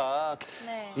원하잖아요, 우리가.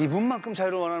 네. 이분만큼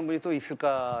자유를 원하는 분이 또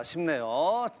있을까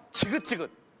싶네요.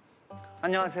 지긋지긋.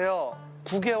 안녕하세요.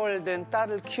 9개월 된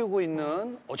딸을 키우고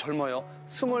있는 젊어요.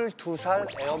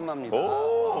 22살 애엄마입니다.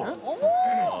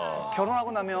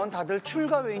 결혼하고 나면 다들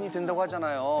출가 외인이 된다고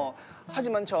하잖아요.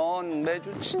 하지만 전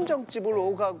매주 친정집을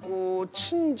오가고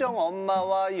친정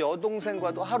엄마와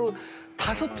여동생과도 하루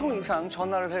 5통 이상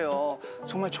전화를 해요.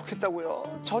 정말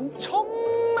좋겠다고요. 전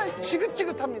정말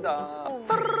지긋지긋합니다.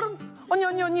 따르릉.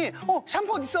 언니.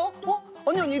 샴푸 어딨어?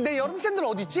 언니 내 여름 샌들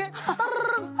어딨지?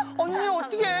 따르릉. 언니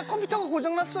어떻게 컴퓨터가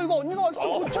고장났어. 이거 언니가 와서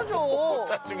좀 고쳐줘.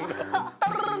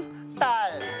 따르릉.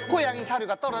 딸, 고양이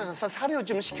사료가 떨어져서 사료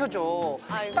좀 시켜줘.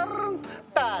 따르릉.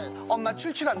 딸, 엄마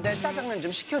출출한데 짜장면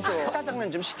좀 시켜줘.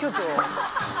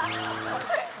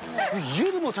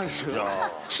 이해를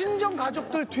못하겠어요. 친정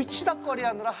가족들 뒤치다거리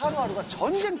하느라 하루하루가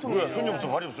전쟁통이에요. 뭐야, 손이 없어,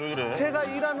 발이 없어, 왜 이래? 제가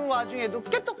일하는 와중에도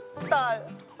깨똑. 딸,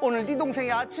 오늘 네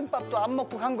동생이 아침밥도 안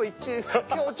먹고 간 거 있지?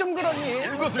 걔 어쩜 그러니?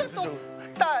 깨똑.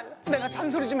 딸, 내가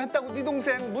잔소리 좀 했다고 네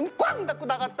동생 문 꽝 닫고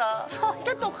나갔다.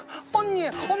 깨똑. 언니,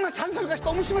 엄마 잔소리가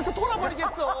너무 심해서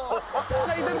돌아버리겠어.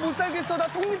 나 이대로 못 살겠어. 나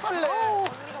독립할래.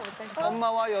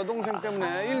 엄마와 여동생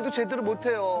때문에 일도 제대로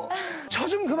못해요. 저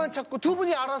좀 그만 찾고 두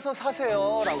분이 알아서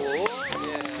사세요. 라고.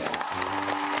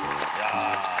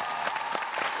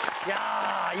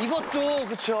 야, 이것도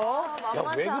그쵸? 야,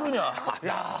 왜 그러냐?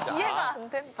 이해가 안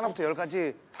돼. 하나부터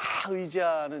 10까지 다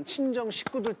의지하는 친정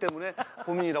식구들 때문에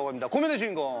고민이라고 합니다. 고민의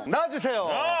주인공 나와주세요.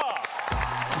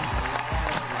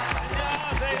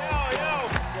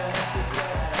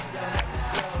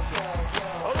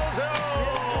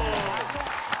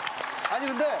 아니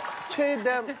근데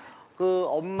최대한 그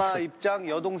엄마 입장,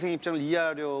 여동생 입장을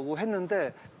이해하려고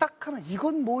했는데 딱 하나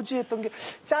이건 뭐지 했던 게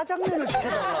짜장면을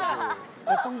시켜달라고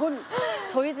했던 건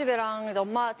저희 집이랑 이제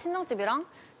엄마 친정집이랑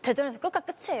대전에서 끝과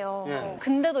끝이에요. 예.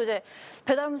 근데도 이제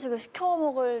배달 음식을 시켜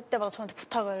먹을 때마다 저한테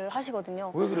부탁을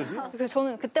하시거든요. 왜 그러지? 그래서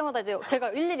저는 그때마다 이제 제가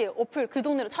일일이 어플 그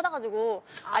동네로 찾아가지고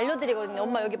알려드리거든요.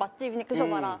 엄마 여기 맛집이니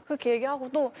드셔봐라. 그렇게 얘기하고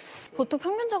또 보통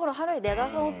평균적으로 하루에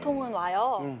 4-5통은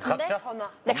와요. 근데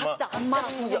각자? 네, 각자 엄마랑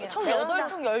동생이랑. 총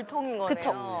 8통, 10통인 거네요.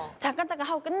 그쵸. 잠깐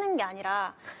하고 끊는 게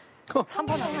아니라 한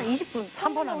번 하면 20분.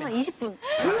 한 번 하면 20분.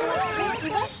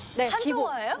 네,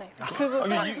 기본. 네. 그리고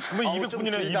아니, 그러면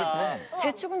 200분이네, 200분.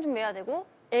 제 출근 준비해야 되고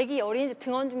애기 어린이집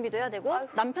등원 준비도 해야 되고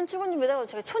남편 출근 준비도 해야 되고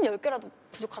제가 총 10개라도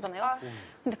부족하잖아요.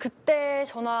 근데 그때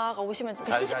전화가 오시면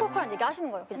진짜 시시콜콜한 얘기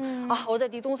하시는 거예요. 그냥 어제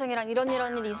네 동생이랑 이런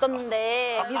일이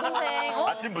있었는데 네 동생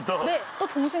아침부터? 네, 또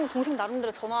동생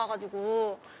나름대로 전화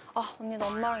와가지고 언니 나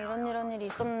엄마랑 이런 일이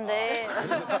있었는데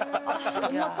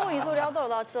엄마 또 이 소리 하더라.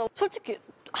 나 진짜 솔직히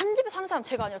한 집에 사는 사람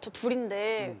제가 아니라 저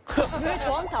둘인데 왜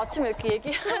저한테 아침에 이렇게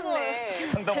얘기해서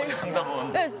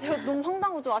상담원. 네, 제가 너무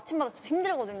황당하고 좀 아침마다 진짜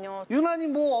힘들거든요. 유난히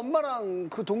뭐 엄마랑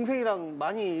그 동생이랑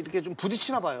많이 이렇게 좀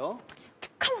부딪히나 봐요.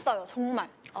 툭하면 싸워요, 정말.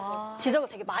 지적을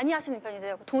되게 많이 하시는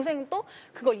편이세요. 동생은 또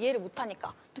그걸 이해를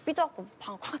못하니까 또 삐져갖고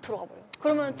방 확 들어가 버려요.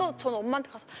 그러면 또 저는 엄마한테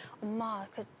가서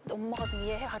엄마가 좀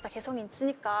이해해. 각자 개성이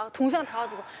있으니까 동생한테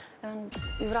가가지고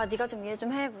유라 네가 좀 이해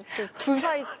좀 해. 또 둘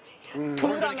사이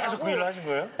계속 그 일을 하신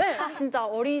거예요? 네, 진짜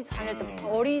어린이집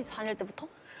다닐 때부터.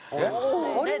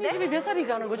 어린이집이 몇 살이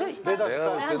가는 거죠? 내가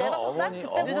볼 때는 네다섯 살?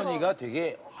 어머니가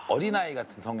되게 어린아이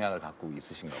같은 성향을 갖고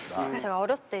있으신가 보다. 제가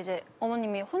어렸을 때 이제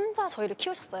어머님이 혼자 저희를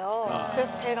키우셨어요.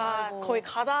 그래서 제가 거의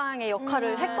가장의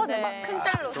역할을 했거든요. 막 큰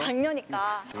딸로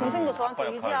장녀니까. 동생도 저한테 아빠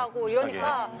역할 의지하고 비슷하게.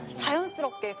 이러니까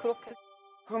자연스럽게 그렇게.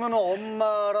 그러면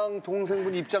엄마랑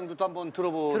동생분 입장도 또 한번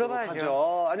들어보도록 들어봐야죠.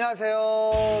 하죠.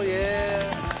 안녕하세요. 예.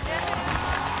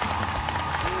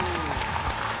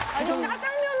 아니,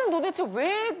 짜장면은 도대체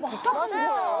왜 부탁하는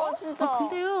거예요? 진짜.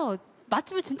 근데요,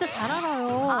 맛집을 진짜 잘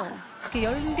알아요. 이렇게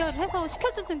연결해서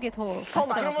시켜주는 게 더 그러면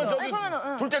맛있더라고요. 저기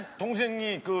둘째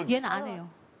동생이 그 얘는 안 해요.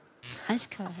 안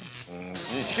시켜요.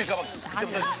 시킬까봐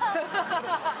그때부터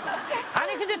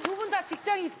아니 근데 두 분 다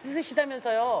직장이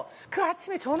있으시다면서요. 그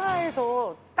아침에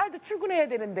전화해서 딸도 출근해야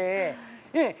되는데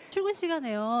예. 출근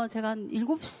시간에요. 제가 한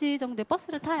 7시 정도에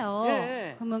버스를 타요.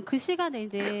 예. 그러면 그 시간에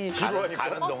이제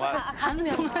가는 동안 가는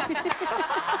동안 본인은 그냥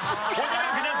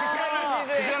그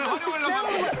시간을 활용하려고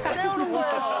하는 거예요. 때우는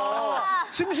거예요.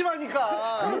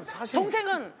 심심하니까.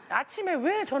 동생은 아침에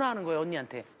왜 전화하는 거예요,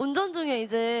 언니한테? 운전 중에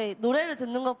이제 노래를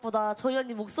듣는 것보다 저희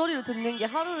언니 목소리를 듣는 게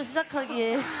하루를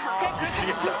시작하기에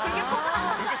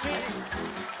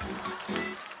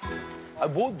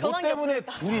뭐 변한 게 때문에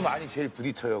없으니까. 둘이 많이 제일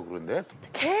부딪혀요, 그런데?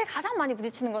 걔 가장 많이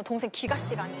부딪히는 건 동생 귀가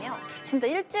시간이에요. 진짜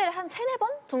일주일에 한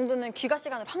 3-4번 정도는 귀가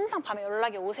시간으로 항상 밤에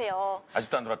연락이 오세요.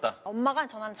 아직도 안 들어왔다. 엄마가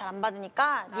전화는 잘 안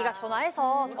받으니까 네가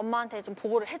전화해서 엄마한테 좀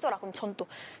보고를 해줘라. 그럼 전 또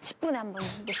 10분에 한 번,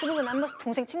 뭐 15분에 한 번씩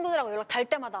동생 친구들하고 연락 달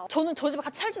때마다 저는 저 집에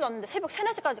같이 살지도 않는데 새벽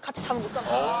 3-4시까지 같이 잠을 못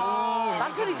자요.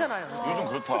 남편이잖아요. 요즘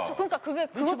그렇다. 그러니까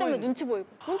그것 때문에 눈치 보이고.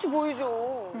 눈치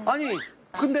보이죠. 아니,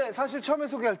 근데 사실 처음에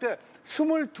소개할 때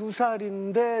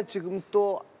 22살인데 지금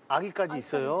또 아기까지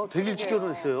있어요. 되게 일찍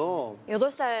결혼했어요.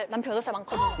 8살, 남편 8살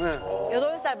많거든요. 네.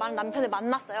 8살 많은 남편을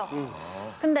만났어요.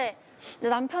 근데 이제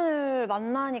남편을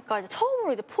만나니까 이제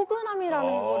처음으로 이제 포근함이라는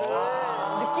거를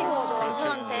느낀 거죠,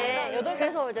 남편한테.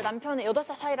 그래서 이제 남편이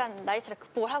 8살 사이라는 나이 차를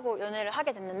극복을 하고 연애를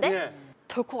하게 됐는데 예.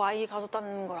 덜컥 아이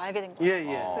가졌다는 걸 알게 된 거예요. 예,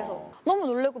 예. 그래서 너무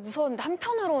놀래고 무서웠는데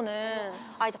한편으로는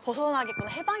아 이제 벗어나겠구나,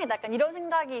 해방이다, 약간 이런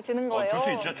생각이 드는 거예요. 그럴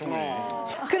수 있죠, 충분히.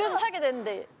 그래서 살게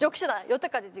됐는데 역시나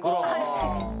여태까지 지금.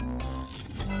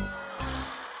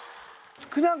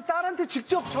 그냥 딸한테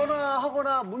직접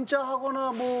전화하거나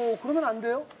문자하거나 뭐 그러면 안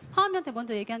돼요? 하은이한테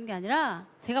먼저 얘기하는 게 아니라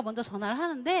제가 먼저 전화를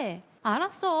하는데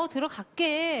알았어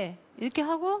들어갈게 이렇게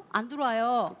하고 안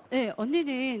들어와요. 네,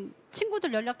 언니는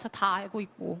친구들 연락처 다 알고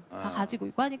있고 다 가지고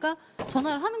있고 하니까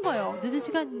전화를 하는 거예요. 늦은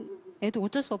시간에도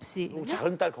어쩔 수 없이.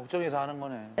 작은 딸 걱정해서 하는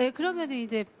거네. 네, 그러면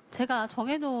이제 제가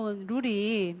정해놓은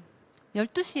룰이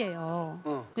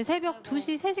 12시예요. 새벽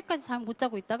 2시, 3시까지 잠 못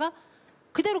자고 있다가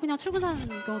그대로 그냥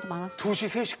출근하는 경우도 많았어요.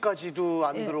 2시, 3시까지도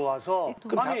안 예. 들어와서.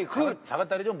 아니, 작은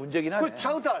딸이 좀 문제긴 하네. 그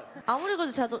작은 딸. 아무리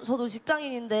그래도 저도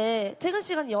직장인인데 퇴근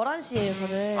시간이 11시예요,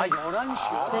 저는. 아,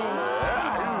 11시요? 네.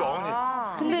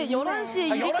 근데 11시에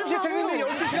일이 11시에 퇴근인데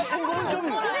 12시가 통보는 좀.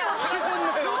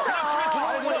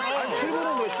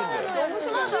 출근은 몇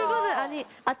시인데? 출근은 아니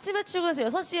아침에 출근해서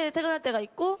 6시에 퇴근할 때가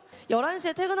있고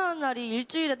 11시에 퇴근하는 날이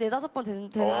일주일에 4-5번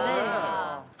되는데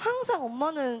항상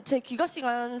엄마는 제 귀가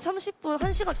시간 30분,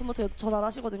 1시간 전부터 전화를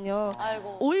하시거든요.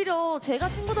 아이고. 오히려 제가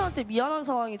친구들한테 미안한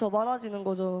상황이 더 많아지는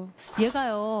거죠.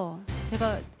 얘가요.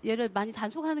 제가 얘를 많이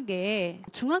단속하는 게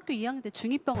중학교 2학년 때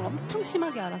중2병을 엄청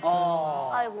심하게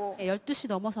앓았어요. 아이고. 12시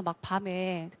넘어서 막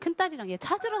밤에 큰딸이랑 얘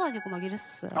찾으러 다니고 막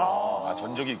이랬었어요. 아,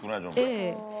 전적이 있구나, 좀.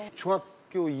 네.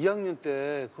 중학교 2학년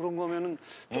때 그런 거면은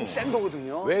좀 센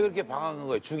거거든요. 왜 그렇게 방황한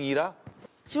거예요? 중2라?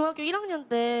 중학교 1학년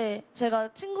때 제가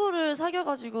친구를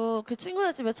사귀어가지고 그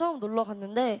친구네 집에 처음 놀러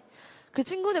갔는데 그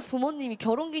친구네 부모님이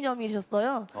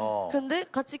결혼기념일이셨어요. 근데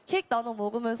같이 케이크 나눠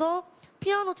먹으면서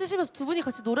피아노 치시면서 두 분이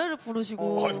같이 노래를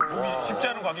부르시고. 보기 쉽지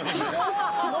않은 관계거든요.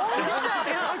 너무 진짜.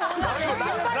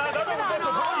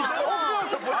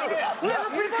 왜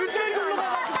하필 그 자리 놀러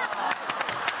가가지고.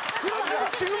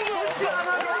 지금도 없지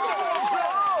않아요.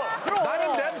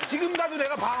 나는 지금 가도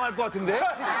내가 방황할 것 같은데?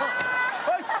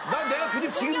 난 내가 그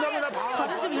집 지금 가면 나 방황할 것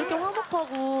다른 집 이렇게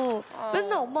화목하고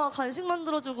맨날 엄마가 간식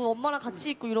만들어주고 엄마랑 같이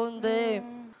있고 이러는데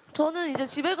저는 이제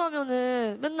집에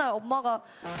가면은 맨날 엄마가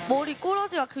머리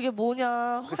꼬라지가 그게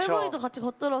뭐냐 그쵸. 할머니도 같이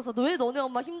겉들어서 왜 너네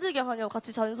엄마 힘들게 하냐고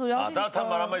같이 잔소리 하시니까 따뜻한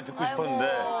말 한마디 듣고 싶었는데.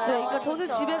 네, 그러니까 저는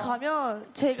집에 가면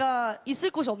제가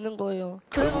있을 곳이 없는 거예요.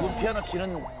 결국은 피아노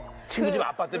치는 친구 집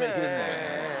아빠 때문에 이렇게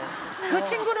됐네. 그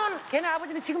친구는 걔네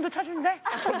아버지는 지금도 쳐준대?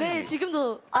 네,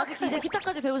 지금도 아직 이제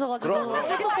기타까지 배우셔가지고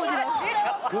색소폰이랑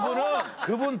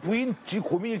그분 부인 지금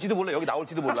고민일지도 몰라. 여기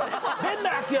나올지도 몰라.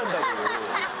 맨날 악기 한다고.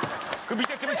 그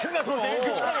밑에 집은 층가서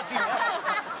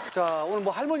자, 오늘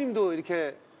뭐 할머님도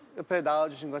이렇게 옆에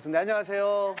나와주신 것 같은데.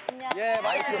 안녕하세요. 예,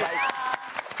 마이크.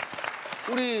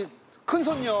 우리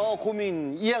큰손녀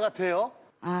고민 이해가 돼요?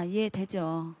 아,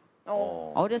 이해되죠.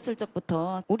 어렸을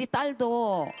적부터 우리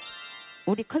딸도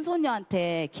우리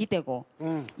큰손녀한테 기대고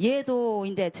얘도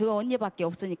이제 저 언니밖에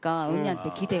없으니까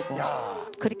언니한테 기대고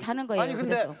그렇게 하는 거예요. 아니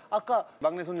근데 그래서. 아까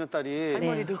막내 손녀딸이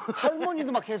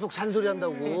할머니도 막 계속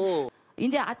잔소리한다고.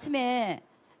 이제 아침에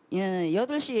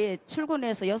 8시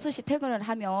출근해서 6시 퇴근을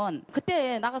하면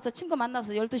그때 나가서 친구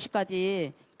만나서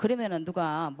 12시까지 그러면은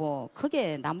누가 뭐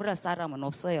크게 나무랄 사람은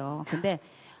없어요. 근데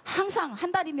항상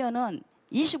한 달이면은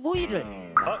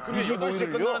 25일을. 아, 그럼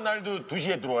 8시에 끝나는 날도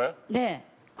 2시에 들어와요? 네.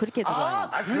 그렇게 들어와요.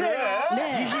 아, 그래?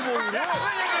 네. 25일을?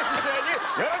 얘기했었어야지.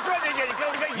 11시간 얘기하니까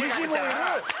우리가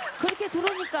 25일을? 그렇게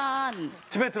들어오니까.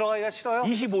 집에 들어가기가 싫어요?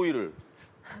 25일을.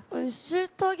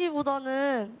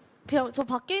 싫다기보다는 그냥 저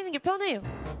밖에 있는 게 편해요.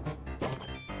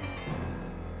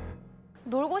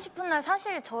 놀고 싶은 날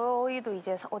사실 저희도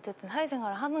이제 어쨌든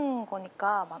사회생활을 하는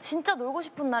거니까 막 진짜 놀고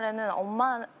싶은 날에는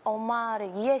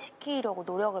엄마를 이해시키려고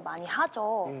노력을 많이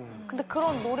하죠. 근데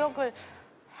그런 노력을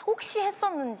혹시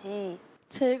했었는지.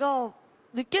 제가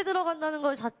늦게 들어간다는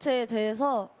걸 자체에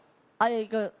대해서 아예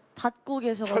이거 닫고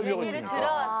계셔가지고 얘기를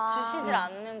들어주시질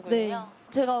않는군요. 네.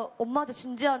 제가 엄마한테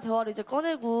진지한 대화를 이제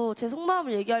꺼내고 제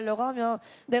속마음을 얘기하려고 하면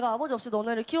내가 아버지 없이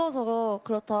너네를 키워서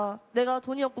그렇다. 내가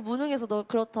돈이 없고 무능해서 너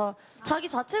그렇다. 자기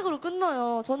자책으로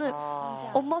끝나요. 저는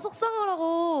엄마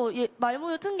속상하라고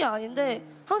말문을 튼 게 아닌데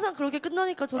항상 그렇게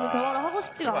끝나니까 저는 대화를 하고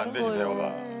싶지가 않은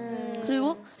거예요.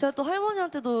 그리고 제가 또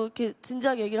할머니한테도 이렇게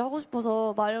진지하게 얘기를 하고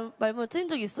싶어서 말문을 트인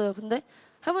적이 있어요. 근데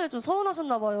할머니가 좀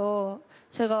서운하셨나 봐요.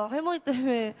 제가 할머니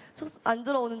때문에 안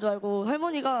들어오는 줄 알고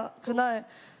할머니가 그날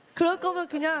그럴 거면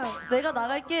그냥 내가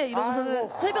나갈게 이러고서는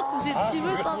새벽 2시에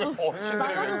짐을 싸고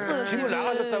나가셨어요. 짐을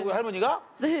나가셨다고요, 할머니가?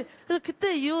 네. 그래서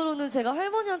그때 이후로는 제가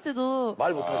할머니한테도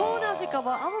말 못하게. 서운해하실까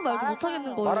봐 아무 말도 못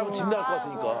하겠는 거예요. 말하면 집 나갈 것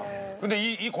같으니까. 근데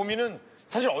이 고민은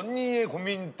사실 언니의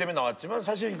고민 때문에 나왔지만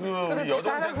사실 우리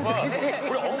여동생과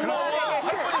우리 엄마와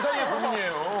할머니 사이의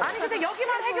고민이에요. 아니 근데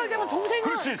여기만 해결되면 동생은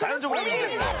그렇지, 자연적으로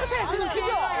해결되는 끝에 지금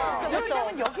그죠?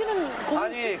 왜냐면 여기는 고민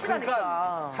아니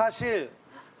그러니까 사실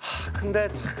근데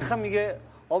참 이게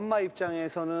엄마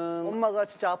입장에서는 엄마가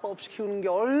진짜 아빠 없이 키우는 게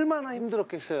얼마나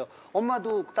힘들었겠어요.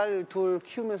 엄마도 딸 둘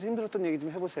키우면서 힘들었던 얘기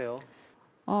좀 해보세요.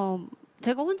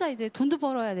 제가 혼자 이제 돈도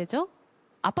벌어야 되죠.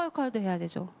 아빠 역할도 해야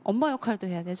되죠. 엄마 역할도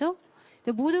해야 되죠.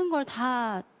 근데 모든 걸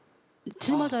다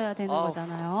짊어져야 되는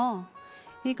거잖아요.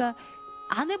 그러니까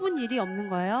안 해본 일이 없는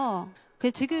거예요.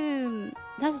 그래서 지금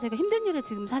사실 제가 힘든 일을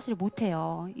지금 사실 못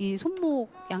해요. 이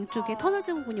손목 양쪽에 터널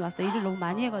증후군이 왔어요. 일을 너무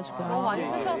많이 해가지고요. 너무 많이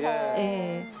쓰셔서.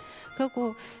 예.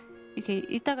 그리고 이렇게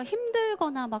이따가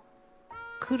힘들거나 막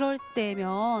그럴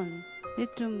때면 이제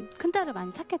좀 큰 딸을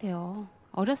많이 찾게 돼요.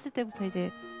 어렸을 때부터 이제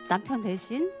남편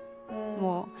대신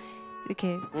뭐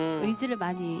이렇게 의지를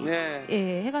많이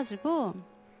예, 해가지고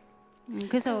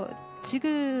그래서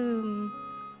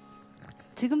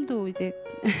지금도 이제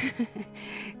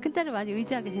큰 딸을 많이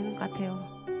의지하게 되는 것 같아요.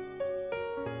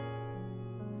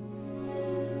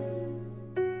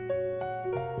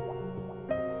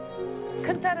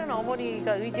 큰 딸은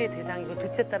어머니가 의지의 대상이고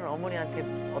둘째 딸은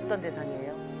어머니한테 어떤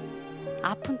대상이에요?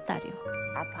 아픈 딸이요.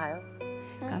 아파요?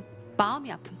 그러니까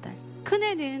마음이 아픈 딸.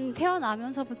 큰애는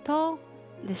태어나면서부터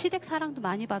이제 시댁 사랑도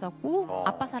많이 받았고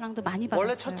아빠 사랑도 많이 받았어요.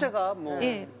 원래 첫째가 뭐.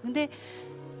 예. 근데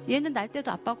얘는 날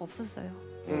때도 아빠가 없었어요.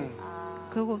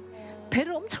 그리고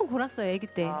배를 엄청 골았어요, 아기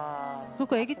때.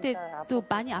 그리고 아기 때 또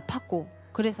많이 아팠고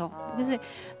그래서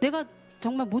내가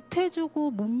정말 못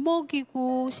해주고 못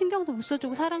먹이고 신경도 못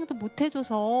써주고 사랑도 못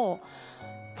해줘서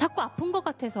자꾸 아픈 것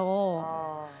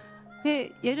같아서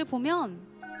얘를 보면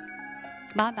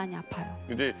마음 많이 아파요.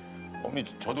 근데 어머니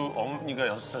저도 어머니가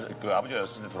 6살 아버지가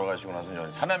 6살 때 돌아가시고 나서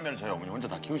저희 사남매를 저희 어머니 혼자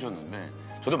다 키우셨는데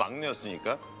저도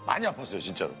막내였으니까 많이 아팠어요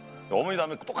진짜로. 어머니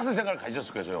다음에 똑같은 생각을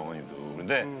가지셨을 거예요 저희 어머님도.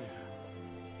 그런데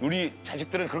우리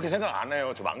자식들은 그렇게 생각 안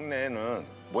해요. 저 막내는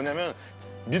뭐냐면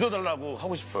믿어달라고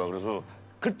하고 싶어요. 그래서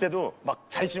그때도 막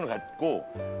자립심을 갖고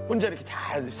혼자 이렇게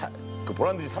잘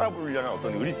보란듯이 살아보려는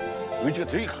어떤 의지가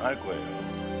되게 강할 거예요.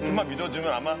 좀만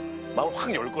믿어주면 아마 마음을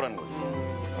확 열 거라는 거죠.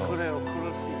 그래요.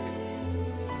 그럴 수 있겠네요.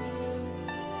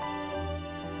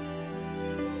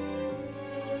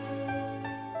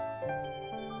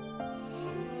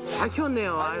 잘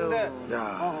키웠네요. 아유. 근데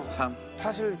참.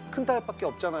 사실 큰 딸밖에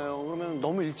없잖아요. 그러면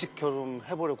너무 일찍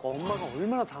결혼해버렸고 엄마가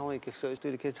얼마나 당황했겠어요. 또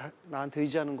이렇게 나한테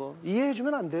의지하는 거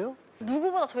이해해주면 안 돼요?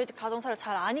 누구보다 저희 집 가정사를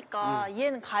잘 아니까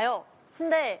이해는 가요.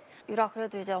 근데 유라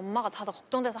그래도 이제 엄마가 다들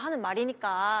걱정돼서 하는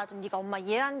말이니까 좀 네가 엄마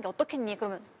이해하는 게 어떻겠니?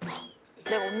 그러면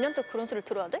내가 언니한테 그런 소리를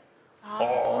들어야 돼?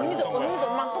 언니도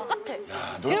엄마랑 똑같아.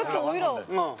 이렇게 오히려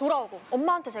돌아오고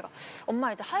엄마한테 제가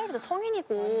엄마 이제 하율이도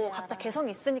성인이고 각자 개성이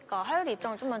있으니까 하율이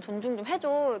입장을 좀만 존중 좀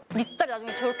해줘. 네 딸이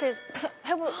나중에 저렇게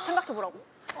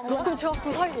생각해보라고. 그럼 제가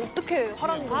그 사이에 어떻게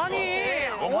하라는 거죠?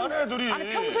 아니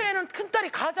평소에는 큰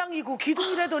딸이 가장이고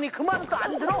기둥이라더니 그 말은 또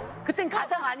안 들어? 그땐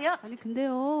가장 아니야? 아니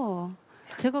근데요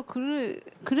제가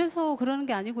그래서 그러는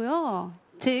게 아니고요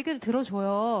제 얘기를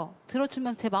들어줘요.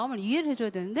 들어주면 제 마음을 이해를 해줘야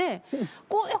되는데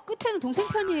꼭 끝에는 동생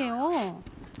편이에요.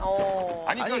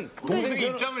 아니 동생의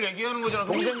입장을 얘기하는 거잖아.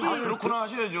 동생이 그렇구나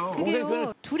하셔야죠.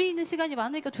 그게요 둘이 있는 시간이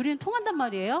많으니까 둘이는 통한단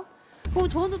말이에요.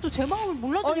 저는 또 제 마음을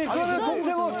몰라주는 아니 그러면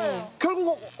동생은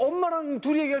결국 엄마랑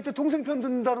둘이 얘기할 때 동생 편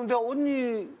듣는다는데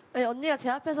네, 언니가 제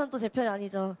앞에서는 또 제 편이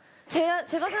아니죠. 제가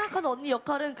생각하는 언니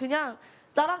역할은 그냥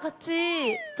나랑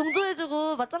같이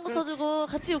동조해주고 맞장구 쳐주고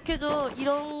같이 욕해줘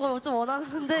이런 걸 좀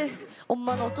원하는데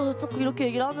엄마는 어쩌고 이렇게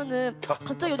얘기를 하면은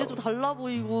갑자기 언니 좀 달라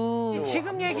보이고.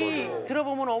 지금 얘기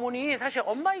들어보면 어머니 사실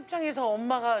엄마 입장에서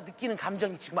엄마가 느끼는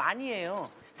감정이 지금 아니에요.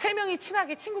 3명이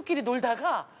친하게 친구끼리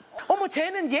놀다가 어머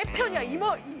쟤는 얘 편이야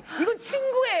이건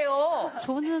친구예요.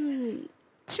 저는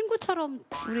친구처럼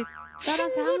우리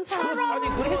딸한테 항상 아니,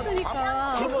 그러면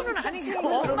했으니까. 친구는 아니고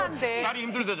엄마인데. 딸이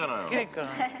힘들대잖아요. 그러니까.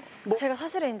 제가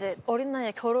사실은 이제 어린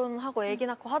나이에 결혼하고 아기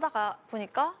낳고 하다가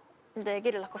보니까 이제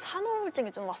아기를 낳고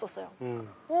산후우울증이 좀 왔었어요.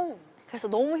 그래서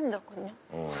너무 힘들었거든요.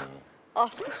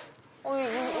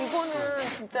 이거는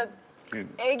진짜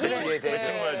내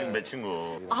친구야 지금 내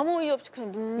친구. 아무 이유 없이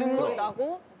그냥 눈물이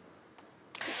나고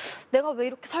내가 왜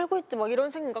이렇게 살고 있지 막 이런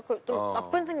생각, 좀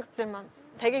나쁜 생각들만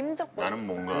되게 힘들었거든요. 나는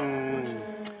뭔가.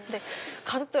 근데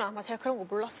가족들은 아마 제가 그런 거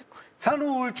몰랐을 거예요.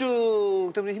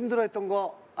 산후우울증 때문에 힘들어했던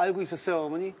거 알고 있었어요,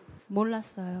 어머니?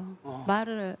 몰랐어요.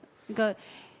 그러니까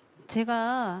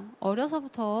제가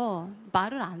어려서부터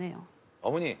말을 안 해요.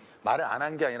 어머니 말을 안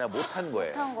한 게 아니라 못한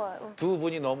거예요. 못한 거예요. 두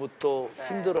분이 너무 또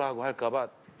힘들어하고 할까봐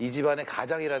이 집안의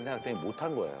가장이라는 생각 때문에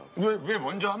못한 거예요. 왜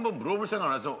먼저 한번 물어볼 생각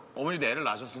안 해서 어머니도 애를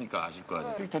낳으셨으니까 아실 거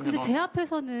아니에요. 근데 제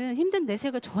앞에서는 힘든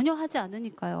내색을 전혀 하지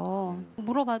않으니까요.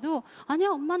 물어봐도 아니야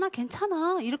엄마 나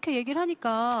괜찮아 이렇게 얘기를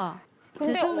하니까.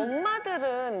 근데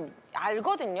엄마들은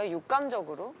알거든요,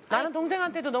 육감적으로. 나는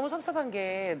동생한테도 너무 섭섭한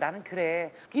게 나는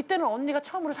그래. 이때는 언니가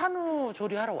처음으로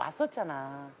산후조리하러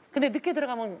왔었잖아. 근데 늦게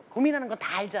들어가면 고민하는 건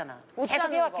다 알잖아. 못 계속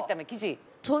자는 해왔기 거. 때문에, 그지?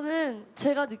 저는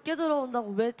제가 늦게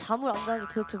들어온다고 왜 잠을 안 자는지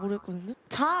도대체 모르겠거든요.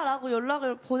 자라고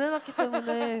연락을 보내놨기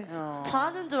때문에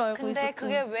자는 줄 알고 근데 있었죠.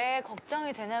 그게 왜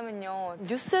걱정이 되냐면요.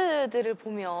 뉴스들을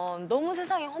보면 너무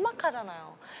세상이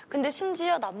험악하잖아요. 근데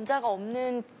심지어 남자가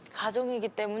없는 가정이기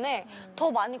때문에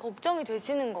더 많이 걱정이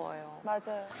되시는 거예요.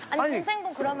 맞아요. 아니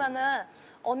동생분 그러면은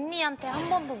언니한테 한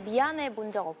번도 미안해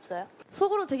본 적 없어요?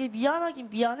 속으로 되게 미안하긴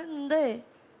미안했는데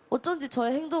어쩐지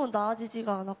저의 행동은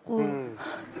나아지지가 않았고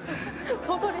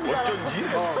소설인 줄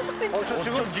알았어. 저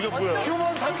지금 어쩐지가 뭐야.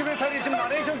 휴먼 다큐멘터리 지금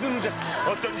나레이션 듣는 줄.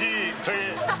 어쩐지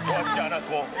저희 좋아하지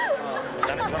않았고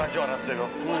나는 변하지 않았어요.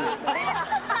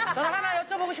 저는 하나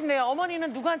여쭤보고 싶네요.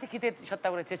 어머니는 누구한테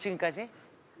기대셨다고 그랬죠, 지금까지?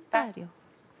 딸이요.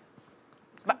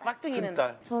 막둥이는?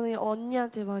 딸. 저는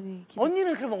언니한테 많이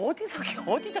언니는 그러면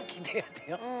어디다 기대야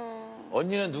돼요?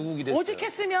 언니는 누구 기대했어요?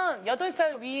 오직했으면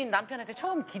 8살 위인 남편한테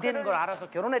처음 기대는 걸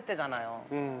알아서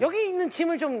결혼했대잖아요. 여기 있는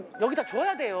짐을 좀 여기다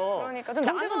줘야 돼요. 그러니까 좀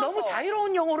동생은 나눠서. 너무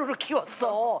자유로운 영혼으로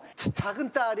키웠어.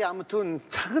 작은 딸이 아무튼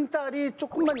작은 딸이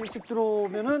조금만 일찍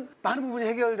들어오면은 많은 부분이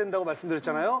해결된다고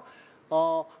말씀드렸잖아요.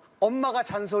 엄마가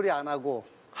잔소리 안 하고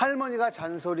할머니가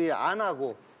잔소리 안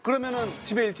하고 그러면은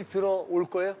집에 일찍 들어올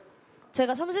거예요?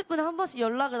 제가 30분에 한 번씩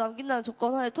연락을 남긴다는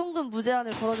조건 하에 통금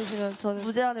무제한을 걸어주시면 저는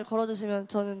무제한?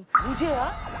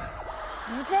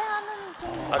 무제한은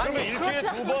좀 그러면 일주일에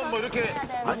 2번 뭐 이렇게.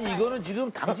 아니 이거는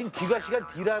지금 당신 귀가 시간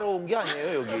딜하러 온 게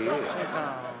아니에요 여기.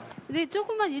 근데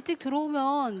조금만 일찍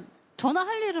들어오면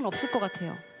전화할 일은 없을 것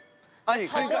같아요. 아니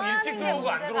그러니까 일찍 들어오고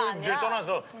안 문제가 들어오고 문제를 아니라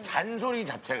떠나서 잔소리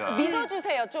자체가.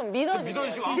 믿어주세요, 좀 믿어주세요.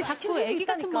 믿어주시고. 근데 자꾸 애기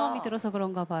같은 마음이 들어서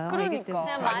그런가 봐요. 애기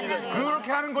때문에. 그렇게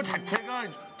하는 거 자체가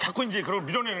자꾸 이제 그걸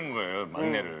밀어내는 거예요,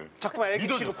 막내를. 자꾸만 애기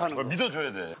취급하는 거.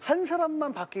 믿어줘야 돼. 한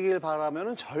사람만 바뀌길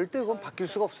바라면은 절대 그건 바뀔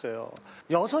수가 없어요.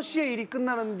 6시에 일이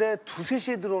끝나는데 2,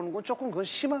 3시에 들어오는 건 조금 그건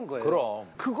심한 거예요. 그럼.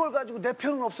 그걸 가지고 내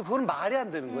편은 없어. 그건 말이 안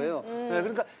되는 거예요. 네,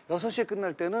 그러니까 6시에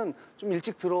끝날 때는 좀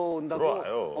일찍 들어온다고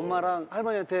들어와요. 엄마랑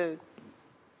할머니한테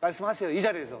말씀하세요. 이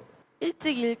자리에서.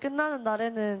 일찍 일 끝나는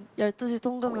날에는 12시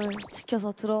통금을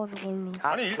지켜서 들어오는 걸로.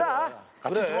 아니,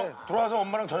 같이 들어와서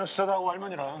엄마랑 저녁 식사도 하고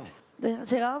할머니랑. 네,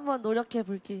 제가 한번 노력해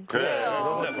볼게요. 그래,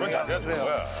 그런 자세가 좋은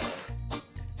거야.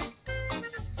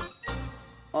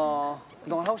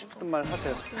 그동안 하고 싶었던 말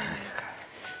하세요.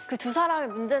 그 두 사람의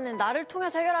문제는 나를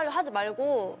통해서 해결하려 하지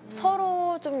말고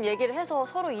서로 좀 얘기를 해서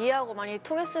서로 이해하고 많이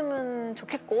통했으면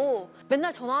좋겠고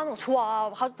맨날 전화하는 거 좋아.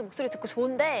 가족들 목소리 듣고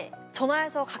좋은데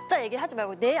전화해서 각자 얘기하지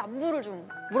말고 내 안부를 좀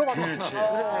물어봤으면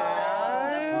좋겠어요.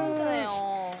 그게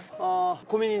포인트네요.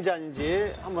 고민인지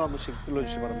아닌지 한 번씩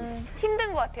눌러주시기 바랍니다.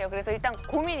 힘든 것 같아요. 그래서 일단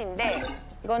고민인데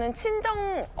이거는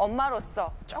친정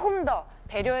엄마로서 조금 더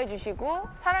배려해 주시고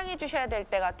사랑해 주셔야 될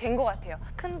때가 된 것 같아요.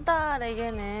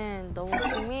 큰딸에게는 너무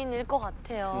고민일 것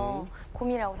같아요.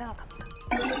 고민이라고 생각합니다.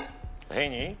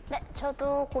 혜인이? 네,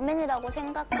 저도 고민이라고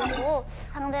생각하고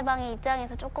상대방의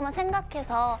입장에서 조금만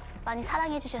생각해서 많이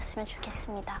사랑해 주셨으면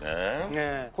좋겠습니다.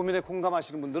 네. 고민에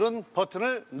공감하시는 분들은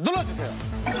버튼을 눌러주세요.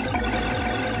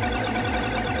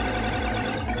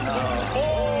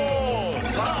 5,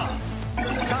 4,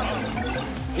 3,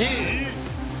 2,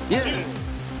 1.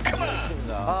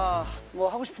 뭐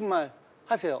하고 싶은 말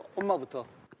하세요. 엄마부터.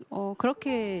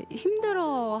 그렇게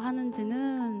힘들어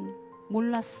하는지는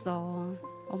몰랐어.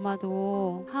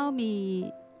 엄마도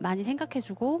하음이 많이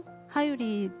생각해주고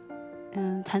하율이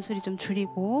잔소리 좀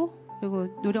줄이고 그리고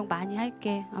노력 많이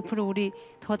할게. 앞으로 우리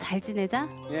더 잘 지내자.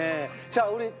 예. 자,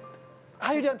 우리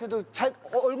하율이한테도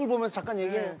얼굴 보면서 잠깐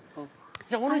얘기해.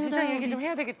 진짜 오늘 진짜 얘기 좀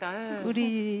해야 되겠다.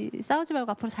 우리 싸우지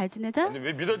말고 앞으로 잘 지내자. 근데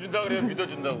왜 믿어준다 그래요?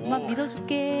 믿어준다고. 엄마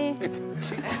믿어줄게.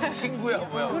 친구야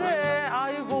뭐야. 그래.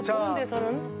 아이고 보는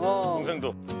데서는.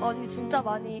 동생도. 언니 진짜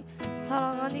많이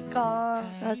사랑하니까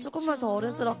나 조금만 더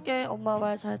어른스럽게 엄마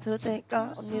말 잘 들을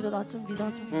테니까 언니도 나 좀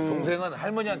믿어줘. 동생은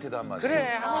할머니한테도 한마디.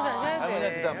 그래 할머니한테 해야 돼.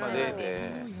 할머니한테도 한마디.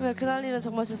 네. 왜 그날 일은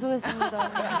정말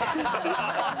죄송했습니다.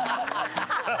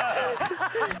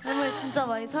 할머니 진짜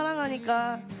많이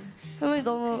사랑하니까 할머니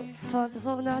너무 저한테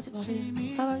서운해하지 마세요.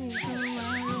 사랑해요.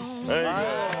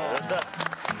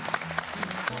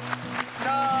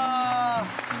 자,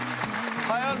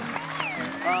 과연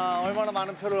얼마나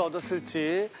많은 표를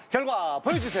얻었을지 결과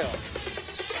보여주세요.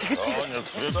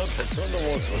 그래도 대충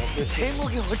넘어서.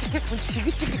 제목이 어저께선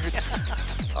지긋지긋이야.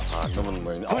 아, 너무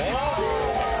뭐 있네. 자,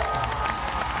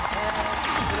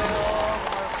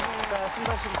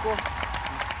 신발 신고.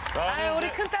 아유,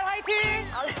 우리 큰딸 화이팅!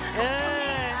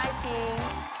 네. 파이팅.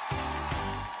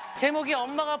 제목이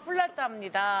엄마가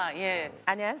뿔났답니다. 예.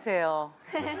 안녕하세요.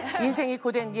 인생이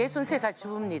고된 63살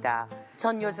주부입니다.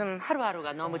 전 요즘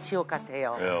하루하루가 너무 지옥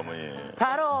같아요. 네, 어머니.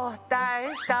 바로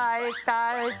딸. 딸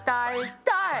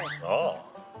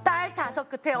 5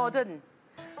 끝에 얻은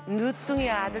누뚱이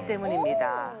아들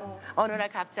때문입니다. 어느 날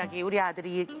갑자기 우리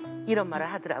아들이 이런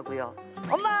말을 하더라고요.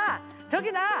 엄마,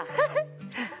 저기 나.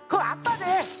 그 아빠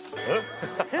돼.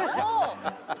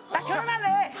 나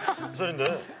결혼할래. 무슨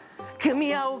소린데?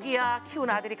 금이야 오기야 키운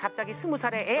아들이 갑자기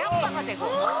 20살에 애 아빠가 되고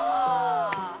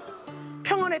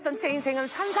평온했던 제 인생은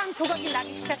산산조각이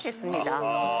나기 시작했습니다.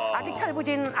 아직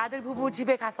철부진 아들 부부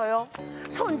집에 가서요.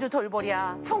 손주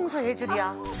돌보랴,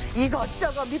 청소해주랴,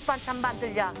 이것저것 밑반찬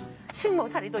만들랴.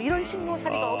 식모살이도 이런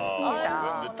식모살이가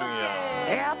없습니다.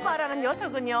 애 아빠라는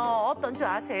녀석은요 어떤 줄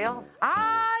아세요?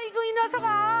 아이고 이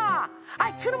녀석아,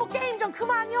 아이 그놈의 게임 좀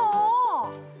그만요.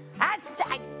 아 진짜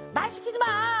말 시키지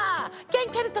마.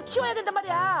 게임 캐릭터 키워야 된단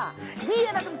말이야. 네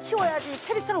애나 좀 키워야지.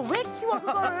 캐릭터를 왜 키워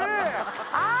그거를.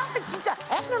 아 진짜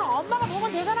애는 엄마가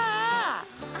보면 되잖아.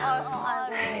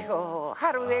 아이고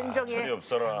하루 왼종일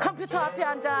컴퓨터 앞에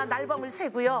앉아 날밤을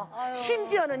새고요.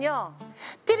 심지어는요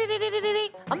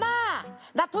띠리리리리리 엄마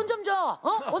나 돈 좀 줘.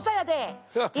 옷 사야 돼.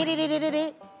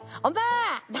 띠리리리리리 엄마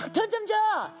나 돈 좀 줘.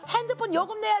 핸드폰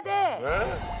요금 내야 돼.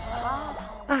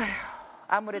 아휴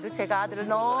아무래도 제가 아들을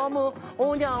너무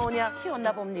오냐오냐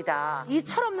키웠나 봅니다. 이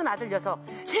철없는 아들 녀석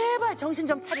제발 정신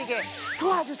좀 차리게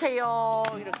도와주세요.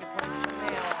 이렇게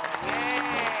보내주셨네요.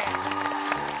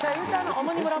 예. 자 일단은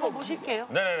어머님을 한번 모실게요.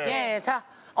 네네네. 예, 자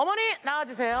어머니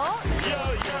나와주세요.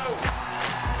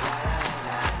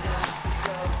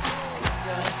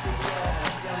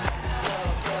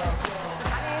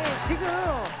 아니 지금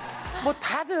뭐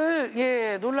다들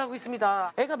예 놀라고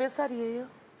있습니다. 애가 몇 살이에요?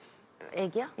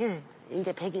 애기요? 예.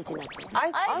 이제 100일 지났어요.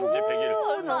 아이고, 이제 100일.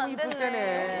 얼마 안 이쁠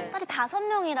때네. 딸이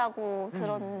 5명이라고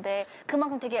들었는데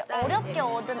그만큼 되게 어렵게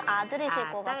얻은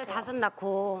아들이실 것 딸 같아요. 5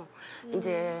 낳고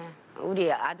이제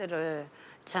우리 아들을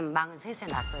참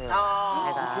 43세 낳았어요.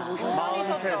 내가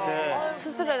 43세.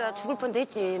 수술하다 죽을 뻔도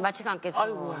했지. 마취가 않겠어.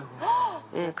 아이고.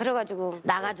 예, 그래가지고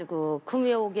나가지고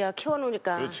금이 오기야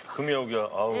키워놓으니까. 그렇지, 금이 오기야.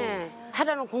 아우. 예,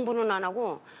 하라는 공부는 안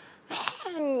하고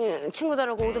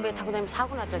친구들하고 오토바이 타고 다니면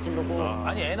사고 났죠, 지르고.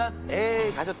 아니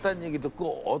애 가졌다는 얘기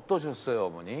듣고 어떠셨어요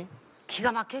어머니?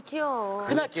 기가 막혔지요.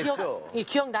 그날 그랬겠죠?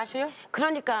 기억나세요?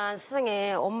 그러니까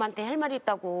세상에 엄마한테 할 말이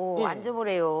있다고 네.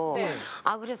 앉아보래요. 네.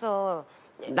 아 그래서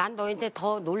난 너한테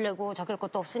더 놀래고 저길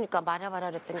것도 없으니까 말해봐라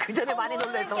그랬더니 그 전에 많이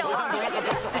놀래서.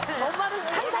 엄마는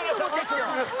상상도 못했죠.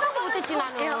 상상도 못했지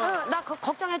나는. 나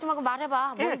걱정하지 말고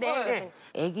말해봐. 뭔데? 그랬더니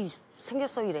애기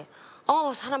생겼어 이래.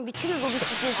 사람 미치를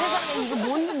노리시지. 세상에 이거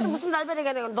무슨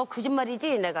날벼락이야. 내가 너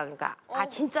거짓말이지? 내가 그러니까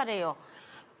진짜래요.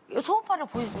 소음파를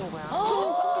보여주는 거야.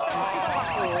 컴퓨터를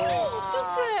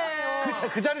뜯어갖고.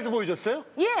 그 자리에서 보여줬어요?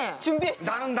 예. 준비.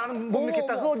 나는 못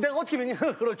믿겠다. 그거 내가 어떻게 믿냐?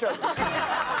 그럴 줄 알고.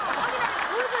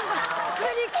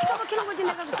 그러니 기가 막히는 거지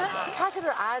내가 그랬어요?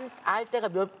 사실을 알 때가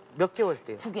몇 개월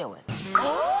때요? 9개월.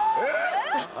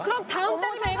 그럼 다음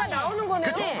달에 애가 나오는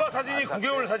거네요. 그 조카 사진이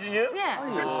 9개월 사진이에요? 예.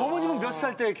 어머님은 몇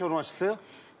살 때 결혼하셨어요?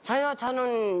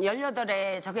 저는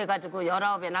 18에 저기 해가지고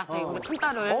 19에 낳았어요. 우리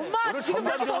큰딸을. 엄마 지금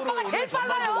여기서 엄마가 제일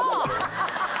빨라요.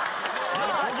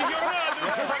 거기 결혼은 아주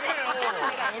세상이네요.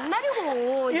 내가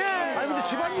옛날이고. 예. 아니 근데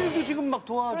집안일도 지금 막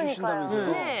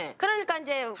도와주신다면서요? 네. 그러니까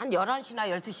이제 한 11시나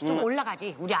 12시 좀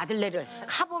올라가지. 우리 아들네를.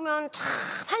 가보면 참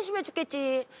한심해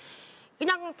죽겠지.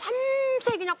 그냥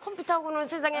밤새 그냥 컴퓨터하고는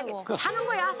세상에 자는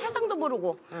거야. 세상도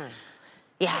모르고.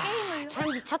 야, 참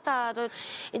미쳤다. 저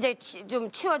이제 좀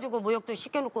치워주고 모욕도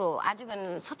시켜놓고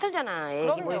아직은 서툴잖아. 애기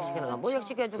그럼요. 모욕시키는 거.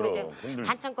 모욕시켜주고 이제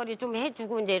반찬거리 좀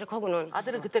해주고 이제 이렇게 하고는.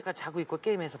 아들은 그때까지 자고 있고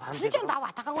게임에서 밤새. 그러니까 나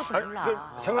왔다 간 것도 몰라.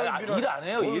 일 안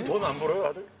해요, 일? 돈 안 벌어요,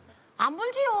 아들? 안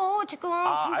벌지요. 지금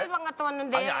군대방 갔다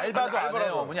왔는데. 아니, 알바도 안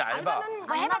해요, 어머니, 알바. 알바는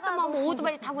뭐 해봤자 뭐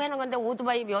오토바이 타고 하는 건데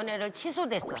오토바이 면허를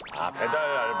취소됐어. 아, 배달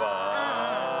알바.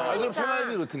 아, 그럼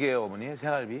생활비를 어떻게 해요, 어머니?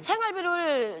 생활비?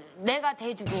 생활비를 내가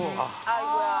대주고.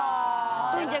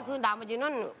 아이고야. 또 이제 그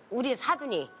나머지는 우리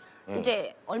사돈이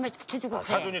이제 얼마씩 주고 그래.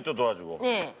 사돈이 또 도와주고.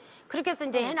 네. 그렇게 해서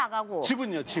이제 해나가고.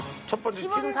 집은요, 집. 첫 번째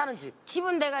지금 사는 집.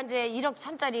 집은 내가 이제 1억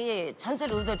 1천짜리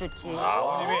전세를 얻어줬지.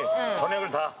 어머님이 네.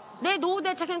 전액을 다. 내 노후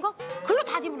대책한 거 그걸로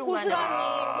다 집으로 온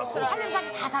거야. 고스란히.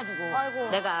 살림살이 다 사주고.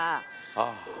 내가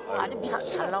아주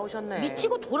잘 나오셨네.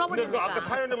 미치고 근데 돌아버린 그 내가. 아까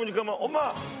사연에 보니까 막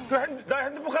엄마 나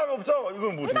핸드폰 카드 없어.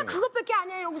 이건 뭐지? 그러니까 그것밖에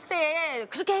아니에요, 글쎄.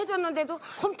 그렇게 해줬는데도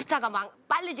컴퓨터가 막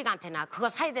빨리지가 않대나. 그거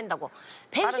사야 된다고.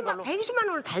 120만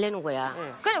원을 달래는 거야.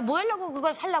 그래, 뭐 하려고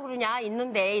그거 살려고 그러냐.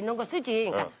 있는 거 쓰지.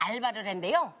 그러니까 알바를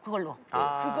했는데요, 그걸로.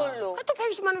 그걸로. 또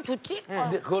 120만 원 줬지.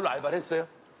 근데 그걸로 알바를 했어요?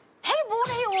 해기 뭘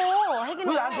해요, 해기는.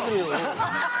 왜 나한테 그래요? 왜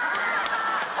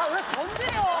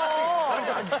건드려?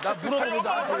 나 물어보는데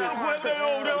나한테 왜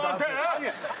구했대요, 우리 형한테.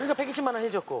 그러니까 120만 원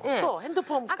해줬고 예. 또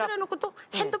핸드폰 값. 그래놓고 또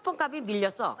핸드폰 값이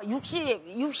밀렸어.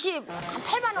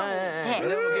 8만 원 돼.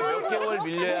 왜냐면 이게 몇 개월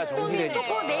밀려야 정리되지. 또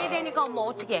그거 내야 되니까 뭐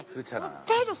어떻게. 그렇잖아.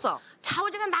 또 해줬어.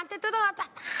 자오지가 나한테 다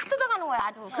뜯어가는 거야,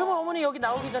 아주. 그러면 어머니 여기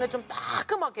나오기 전에 좀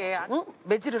따끔하게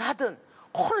매질을 하든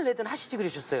혼을 내든 하시지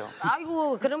그러셨어요.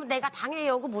 아이고, 그러면 내가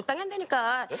당해요. 그거 못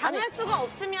당한다니까. 당할 수가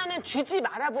없으면 주지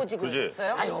말아보지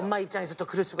그러셨어요? 아니 엄마 입장에서 또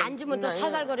그럴 수가 안 주면 또 있나요?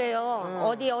 살살거려요.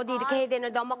 어디 이렇게 해야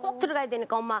되는데 엄마 꼭 들어가야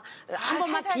되니까 엄마 한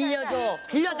번만 빌려줘.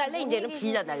 빌려달래, 이제는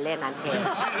빌려달래, 나한테.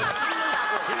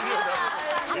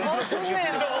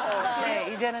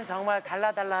 네, 이제는 정말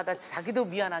달라달라 하다 자기도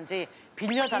미안한지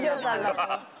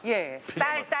빌려달라고. 예,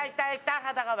 딸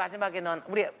하다가 마지막에는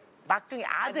우리 막둥이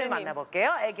아들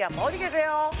만나볼게요. 애기 한번 어디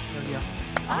계세요? 여기요.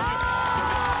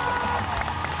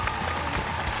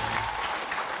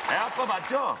 애 아빠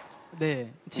맞죠?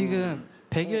 네, 지금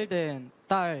 100일 된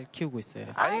딸 키우고 있어요.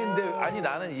 아니 근데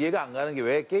나는 이해가 안 가는 게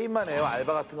왜 게임만 해요?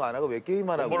 알바 같은 거 안 하고 왜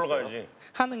게임만 하고 뭘로 있어요? 가야지.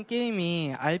 하는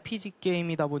게임이 RPG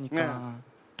게임이다 보니까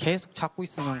계속 잡고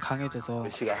있으면 강해져서 몇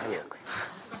시간 하루에?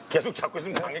 계속 잡고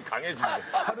있으면 강해지네.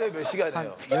 하루에 몇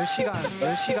시간이에요? 10시간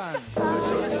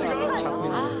잡고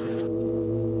있는 것 같아요.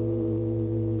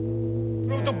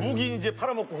 그럼 또 무기 이제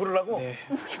팔아먹고 그러려고? 네,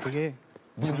 그게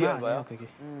무기 장난 알바요? 아니에요, 그게.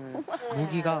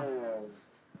 무기가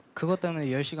그것 때문에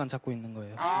 10시간 잡고 있는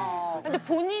거예요. 근데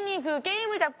본인이 그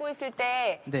게임을 잡고 있을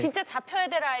때 네. 진짜 잡혀야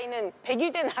될 아이는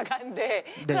 100일 된 아가인데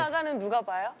그 네. 아가는 누가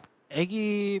봐요?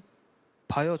 애기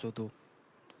봐요, 저도.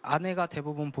 아내가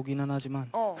대부분 보기는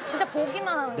하지만 진짜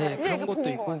보기만 하는 네, 거야. 그런 것도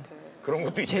있고 그런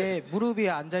것도 제 무릎 위에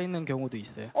앉아 있는 경우도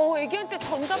있어요. 애기한테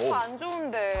전자파 안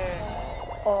좋은데.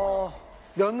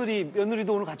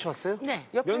 며느리도 오늘 같이 왔어요? 네.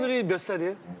 며느리 몇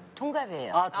살이에요?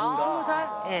 동갑이에요. 아, 동갑.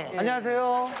 20살? 네.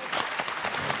 안녕하세요.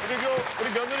 그리고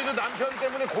우리 며느리도 남편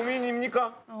때문에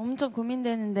고민입니까? 엄청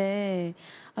고민되는데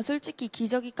솔직히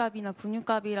기저귀 값이나 분유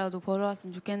값이라도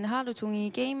벌어왔으면 좋겠는데 하루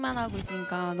종일 게임만 하고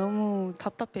있으니까 너무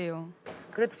답답해요.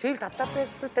 그래도 제일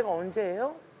답답했을 때가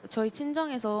언제예요? 저희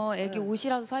친정에서 애기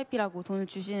옷이라도 사 입히라고 돈을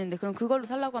주시는데 그럼 그걸로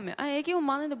살라고 하면 애기 옷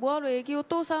많은데 뭐하러 애기 옷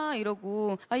또 사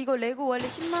이러고 이거 레고 원래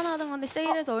 10만 원 하던 건데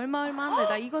세일해서 얼마 하는데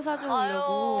나 이거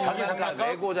사주려고. 장난감?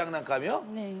 레고 장난감이요?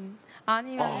 네.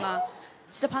 아니면 막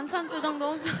진짜 반찬 투정도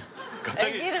엄청.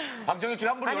 갑자기 방청객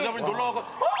한 분이 여자분이 놀러와서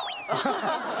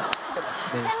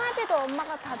생활비도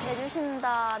엄마가 다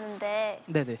대주신다는데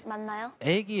네네. 맞나요?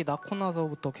 애기 낳고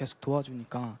나서부터 계속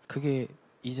도와주니까 그게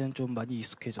이젠 좀 많이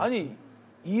익숙해졌어요. 아니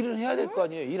일은 해야 될 거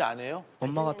아니에요? 일 안 해요?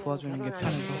 엄마가 도와주는 게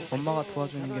편해서. 엄마가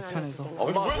도와주는 게 편해서.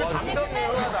 엄마가 도와주는 게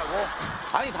편하다고?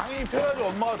 아니 당연히 편하죠.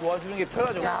 엄마가 도와주는 게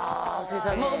편하죠. 야,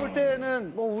 세상에. 엄마가 볼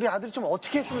때는 뭐 우리 아들이 좀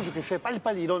어떻게 했으면 좋겠어요?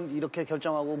 빨리빨리 이렇게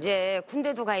결정하고. 이제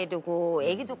군대도 가야 되고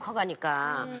애기도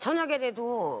커가니까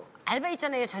저녁에라도 알바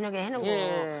있잖아요. 저녁에 해놓은 거.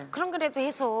 예. 그런 거라도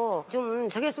해서 좀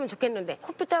저기 했으면 좋겠는데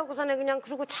컴퓨터 하고서는 그냥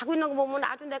그러고 자고 있는 거 보면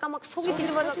아주 내가 막 속이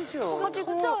뒤집어져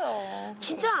커지고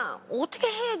진짜 어떻게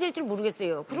해야 될지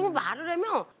모르겠어요. 그리고 말을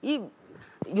하면 이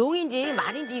용인지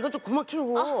말인지 이거 좀 그만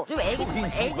키우고 좀 애기 좀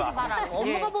봐라.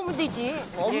 엄마가 보면 되지.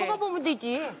 엄마가 보면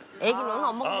되지. 애기는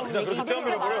엄마가 보면 되지. 그렇게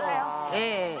하면 그래요?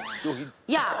 예.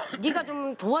 야, 네가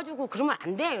좀 도와주고 그러면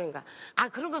안 돼. 그러니까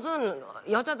그런 것은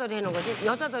여자들이 하는 거지.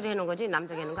 여자들이 하는 거지.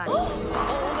 남자가 하는 거 아니야.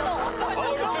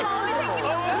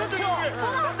 그렇죠.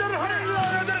 남자를 하는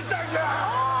여자는 딱이야.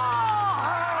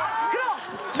 그럼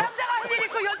남자가 할 일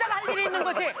있고 여자가 할 일이 있는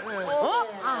거지.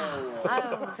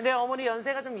 근데 어머니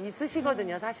연세가 좀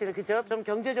있으시거든요, 사실은. 그죠? 좀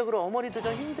경제적으로 어머니도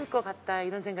좀 힘들 것 같다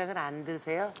이런 생각은 안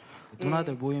드세요?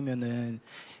 누나들 모이면은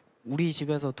우리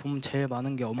집에서 돈 제일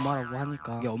많은 게 엄마라고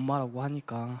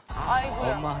하니까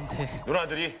아이고야. 엄마한테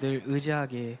누나들이 늘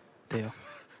의지하게 돼요.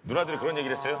 누나들이 그런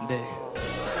얘기를 했어요? 네.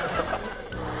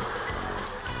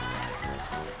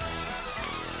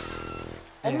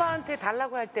 엄마한테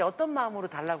달라고 할 때 어떤 마음으로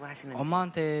달라고 하시는지.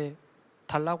 엄마한테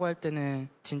달라고 할 때는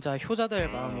진짜 효자될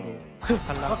마음으로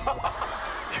달라고.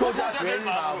 효자 될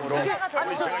마음으로.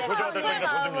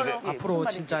 앞으로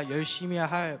진짜 열심히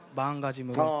할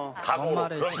마음가짐으로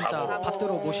엄마를 그런 진짜 각오로.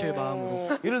 받들어 모실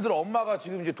마음으로. 예를 들어 엄마가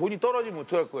지금 이제 돈이 떨어지면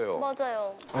어떡할 거예요?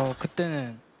 맞아요.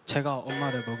 그때는 제가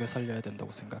엄마를 먹여 살려야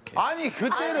된다고 생각해요. 아니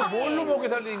그때는 뭘로 먹여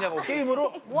살리냐고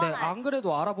게임으로? 네, 안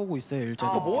그래도 알아보고 있어요,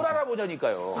 일자리. 뭘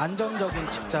알아보자니까요? 안정적인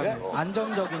직장을. 네?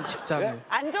 안정적인 직장을.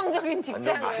 안정적인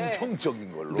직장을.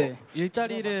 안정적인 걸로. 네,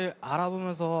 일자리를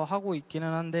알아보면서 하고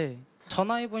있기는 한데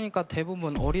전화해 보니까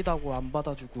대부분 어리다고 안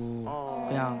받아주고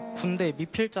그냥 군대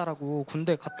미필자라고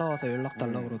군대 갔다 와서 연락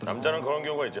달라고 그러더라고요. 남자는 그런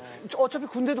경우가 있죠. 어차피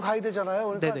군대도 가야 되잖아요.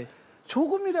 그러니까 네네.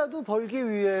 조금이라도 벌기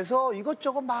위해서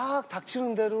이것저것 막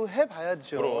닥치는 대로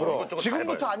해봐야죠. 그럼. 이것저것 다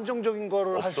지금부터 해봐야지. 안정적인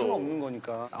거를 할 없어. 수는 없는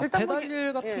거니까.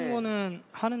 배달일 같은 거는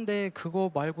하는데 그거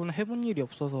말고는 해본 일이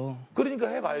없어서. 그러니까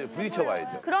해봐요.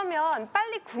 부딪혀봐야죠. 그러면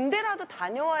빨리 군대라도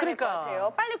다녀와야 될 것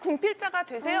같아요. 빨리 군필자가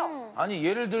되세요. 아니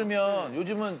예를 들면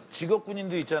요즘은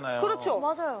직업군인도 있잖아요. 그렇죠.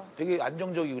 맞아요. 되게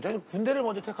안정적이고 사실 군대를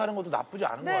먼저 택하는 것도 나쁘지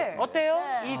않은 것 같아요. 어때요?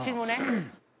 이 질문에?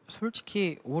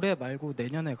 솔직히 올해 말고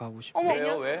내년에 가고 싶어요.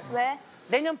 왜요? 왜? 왜?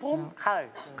 내년 봄, 가을.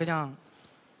 그냥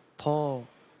더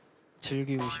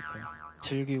즐기고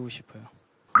싶어요.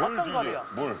 어떤 거요?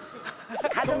 뭘?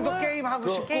 좀 더 게임 하고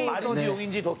싶고. 말인지 네.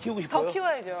 용인지 더 키우고 싶어요? 더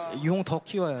키워야죠. 용 더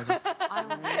키워야죠.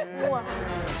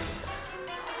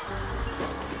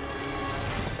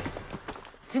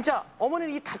 진짜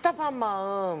어머니는 이 답답한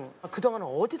마음 그동안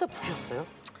어디다 푸셨어요?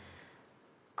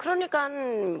 그러니까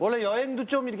원래 여행도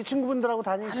좀 이렇게 친구분들하고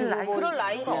다니시고 뭐 그럴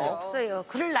나이가 그러니까. 없어요.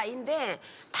 그럴 나이인데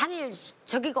다닐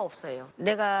저기가 없어요.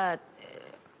 내가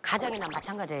가장이나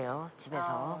마찬가지예요.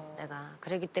 집에서 내가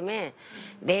그렇기 때문에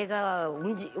내가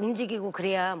움직이고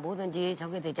그래야 뭐든지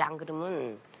저게 되지 안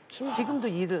그러면 지금도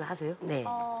일을 하세요? 네.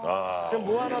 그럼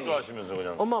뭐 하나 도 하시면서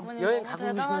그냥. 엄마 여행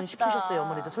가고 싶으셨어요,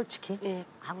 어머니도 솔직히? 네,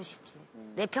 가고 싶지.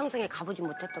 내 평생에 가보지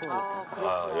못했던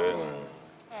거니까. 여행.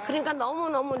 그러니까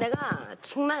너무너무 내가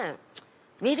정말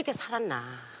왜 이렇게 살았나.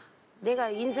 내가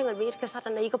인생을 왜 이렇게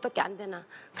살았나. 이것밖에 안 되나.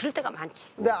 그럴 때가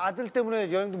많지. 근데 아들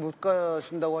때문에 여행도 못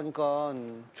가신다고 하니까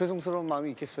죄송스러운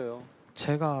마음이 있겠어요.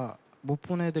 제가 못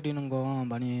보내드리는 건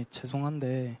많이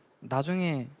죄송한데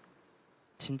나중에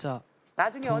진짜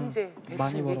나중에 돈 언제?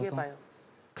 많이 대충 벌어서 얘기해봐요.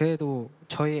 그래도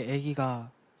저희 아기가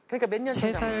그러니까 몇 년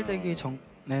 3살 되기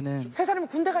전에는 3살이면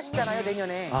군대 가시잖아요,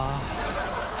 내년에.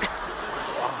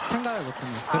 생각을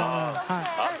못했네요. 그러면 한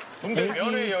군대 애기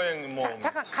면회 여행 뭐.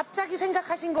 잠깐 갑자기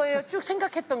생각하신 거예요? 쭉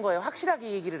생각했던 거예요?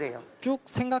 확실하게 얘기를 해요. 쭉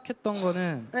생각했던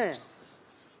거는 네.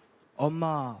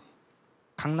 엄마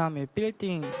강남에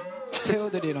빌딩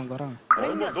세워드리는 거랑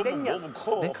너무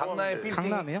커. 네? 강남에 빌딩.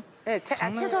 강남이요? 네,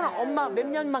 최소한 엄마 몇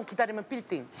년만 기다리면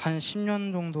빌딩. 한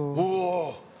 10년 정도.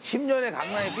 우와. 10년에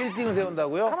강남에 빌딩을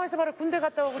세운다고요? 가만히 있어봐라. 군대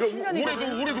갔다 오고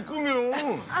 10년이 올해도 꾸며.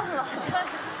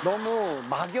 너무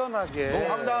막연하게. 너무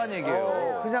황당한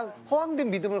얘기예요. 그냥 허황된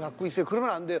믿음을 갖고 있어요.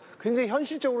 그러면 안 돼요. 굉장히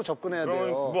현실적으로 접근해야 그러면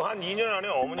돼요. 뭐 한 2년 안에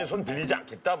어머니 손 빌리지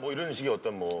않겠다 뭐 이런 식의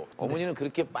어떤 뭐. 어머니는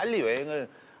그렇게 빨리 여행을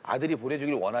아들이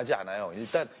보내주길 원하지 않아요.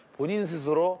 일단 본인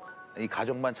스스로 이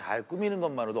가정만 잘 꾸미는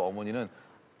것만으로도 어머니는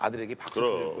아들에게 박수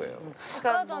쳐줄 거예요.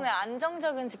 아까 전에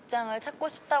안정적인 직장을 찾고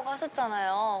싶다고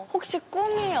하셨잖아요. 혹시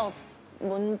꿈이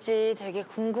뭔지 되게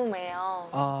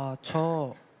궁금해요.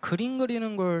 저 그림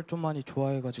그리는 걸 좀 많이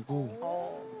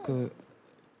좋아해가지고 그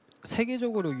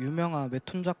세계적으로 유명한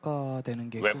웹툰 작가 되는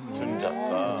게 웹툰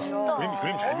작가.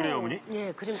 그림 잘 그려요 어머니?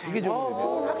 네, 그림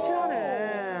세계적으로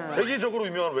확실하네. 세계적으로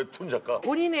유명한 웹툰 작가.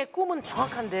 본인의 꿈은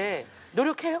정확한데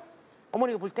노력해요?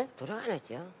 어머니가 볼 때? 노력 안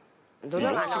했죠.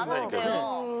 노력 안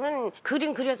하고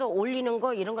그림 그려서 올리는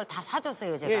거 이런 걸 다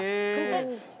사줬어요 제가. 예.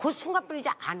 근데 그 순간뿐이지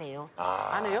안 해요.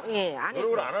 안 해요? 예, 안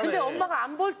했어요. 근데 엄마가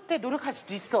안 볼 때 노력할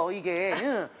수도 있어 이게.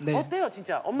 응. 네. 어때요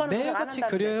진짜? 엄마는 노력 안 매일같이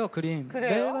한다는데. 그려요 그림.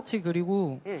 그래요? 매일같이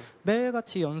그리고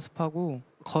매일같이 연습하고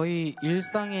거의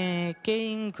일상의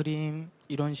게임 그림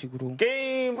이런 식으로.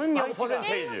 게임은 10시간.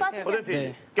 퍼센테이지. 게임은 퍼센테이지.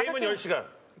 네. 게임은 10시간.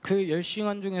 그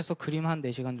 10시간 중에서 그림 한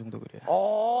 4시간 정도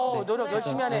그려요. 노력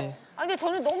열심히 하네. 네. 아, 근데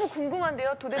저는 너무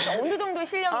궁금한데요. 도대체 어느 정도의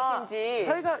실력이신지.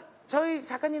 저희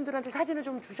작가님들한테 사진을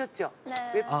좀 주셨죠?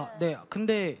 네.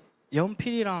 근데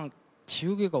연필이랑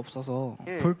지우개가 없어서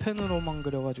예. 볼펜으로만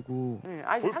그려가지고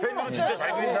아니, 볼펜으로 진짜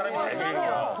잘 그린 사람이 잘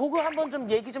그리는 보고 한번 좀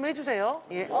얘기 좀 해주세요.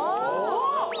 예.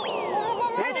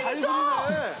 재밌어!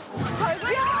 잘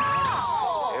그려!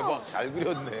 대박, 잘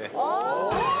그렸네.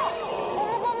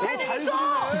 재밌어!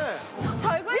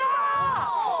 잘 그려!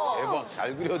 대박,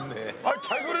 잘 그렸네. 아,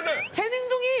 잘 그리네.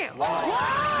 재능둥이!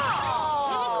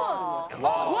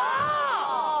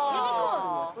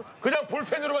 그냥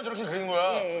볼펜으로만 저렇게 그린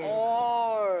거야.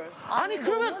 아니,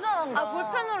 그러면. 너무 잘한다.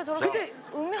 볼펜으로 저렇게.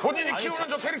 근데 본인이 키우는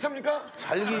저 캐릭터입니까?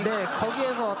 잘 그리긴. 네,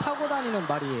 거기에서 타고 다니는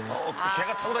말이에요.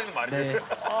 걔가 타고 다니는 말이네. 네.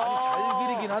 아니, 잘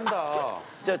그리긴 한다.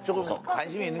 진짜 조금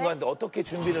관심이 있는 것 같은데 어떻게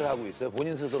준비를 하고 있어요?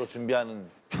 본인 스스로 준비하는.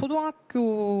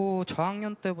 초등학교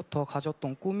저학년 때부터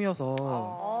가졌던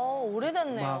꿈이어서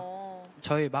오래됐네요.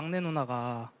 저희 막내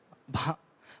누나가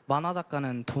만화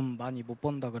작가는 돈 많이 못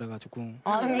번다 그래가지고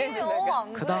안 그래요?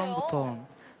 그 다음부터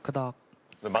그닥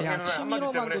막내 그냥 누나 취미로만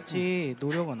한마디 때문에. 뒀지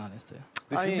노력은 안 했어요.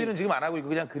 근데 준비는 지금 안 하고 있고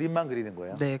그냥 그림만 그리는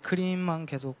거예요? 네, 그림만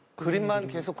계속 그림만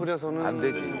계속 그려서는 안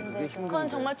되지. 그건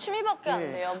정말 취미밖에 안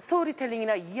네. 돼요.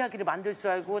 스토리텔링이나 이야기를 만들 줄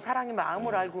알고 사랑의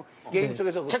마음을 알고 게임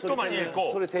속에서 그 책도 많이 읽고.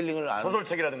 스토리텔링을 안.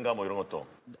 소설책이라든가 뭐 이런 것도.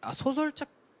 소설책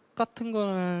같은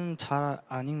거는 잘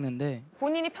안 읽는데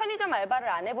본인이 편의점 알바를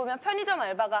안 해보면 편의점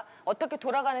알바가 어떻게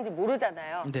돌아가는지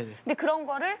모르잖아요. 네네. 근데 그런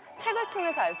거를 책을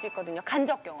통해서 알 수 있거든요.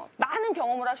 간접 경험. 많은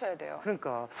경험을 하셔야 돼요.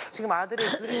 그러니까 지금 아들의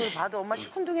그림을 봐도 엄마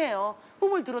시큰둥해요.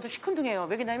 꿈을 들어도 시큰둥해요.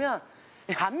 왜냐면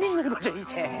안 믿는 거죠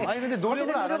이제. 아니, 근데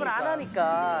노력을 안 노력을 안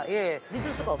하니까. 예. 믿을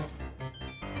수가 없죠.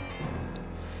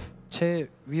 제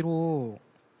위로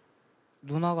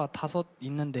누나가 5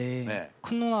 있는데 네.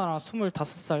 큰 누나랑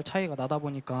 25살 차이가 나다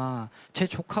보니까 제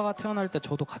조카가 태어날 때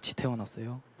저도 같이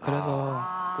태어났어요. 그래서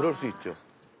그럴 수 있죠.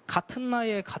 같은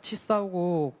나이에 같이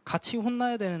싸우고 같이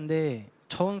혼나야 되는데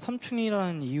전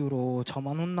삼촌이라는 이유로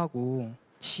저만 혼나고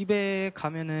집에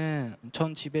가면은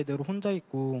전 집에 늘 혼자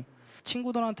있고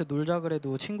친구들한테 놀자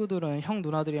그래도 친구들은 형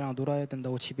누나들이랑 놀아야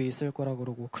된다고 집에 있을 거라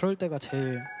그러고 그럴 때가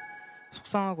제일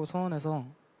속상하고 서운해서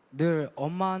늘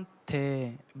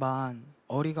엄마한테만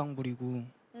어리광 부리고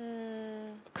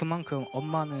그만큼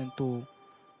엄마는 또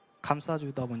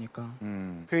감싸주다 보니까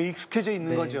그게 익숙해져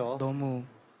있는 네, 거죠. 너무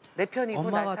내 편이고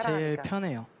엄마가 날 제일 사랑하니까.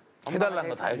 편해요. 해달라는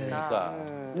거 다 해주니까.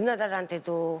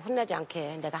 누나들한테도 혼나지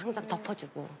않게 내가 항상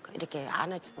덮어주고 이렇게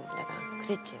안아주고 내가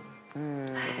그랬죠. 그런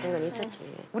건 있었지.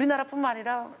 우리나라뿐만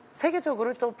아니라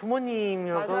세계적으로 또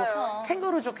부모님하고 맞아요.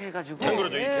 캥거루족 해가지고.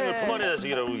 캥거루족이 예. 캥거루 품안의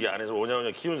자식이라고 이게 안에서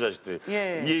오냐오냐 키우는 자식들.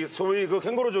 예. 이 소위 그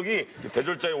캥거루족이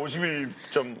배절자의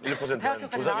 51.1%라는 대학교까지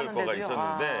조사 결과가 나왔는데도요.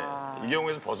 있었는데 이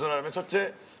경우에서 벗어나려면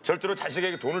첫째 절대로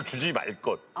자식에게 돈을 주지 말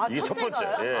것. 이게 첫 번째.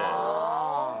 예.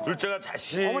 둘째가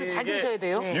자식의 어머니 잘 드셔야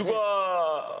돼요.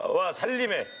 육아와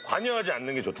살림에 관여하지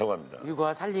않는 게 좋다고 합니다.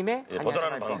 육아와 살림에 예,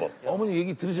 벗어나는 방법. 어머니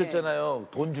얘기 들으셨잖아요.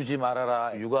 돈 주지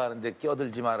말아라, 육아하는데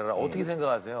끼어들지 말아라. 어떻게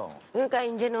생각하세요? 그러니까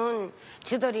이제는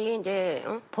지들이 이제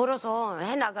벌어서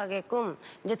해 나가게끔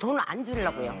이제 돈을 안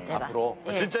주려고요. 내가. 앞으로?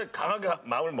 예. 진짜 강하게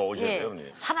마음을 먹으셔야 예. 돼요,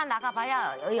 어머니.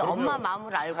 살아나가봐야 이 엄마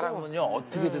마음을 알고. 사람은요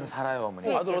어떻게든 살아요, 어머니.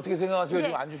 그렇죠. 아들 어떻게 생각하세요? 이제-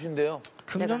 지금 안 주신대요.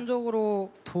 금전적으로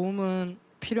도움은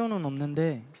필요는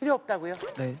없는데 필요 없다고요?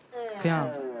 네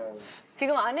그냥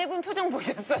지금 아내분 표정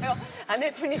보셨어요?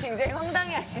 아내분이 굉장히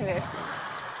황당해 하시네요.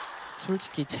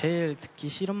 솔직히 제일 듣기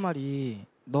싫은 말이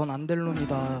넌 안 될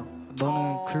놈이다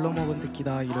너는 글러먹은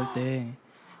새끼다 이럴 때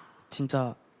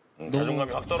진짜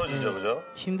자존감이 확 떨어지죠, 그죠?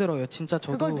 힘들어요. 진짜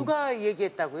저도 그걸 누가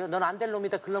얘기했다고요? 넌 안 될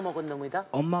놈이다, 글러먹은 놈이다?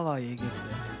 엄마가 얘기했어요.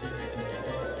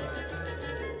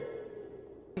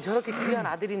 저렇게 귀한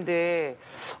아들인데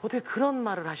어떻게 그런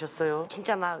말을 하셨어요?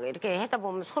 진짜 막 이렇게 하다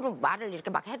보면 서로 말을 이렇게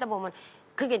막 하다 보면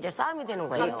그게 이제 싸움이 되는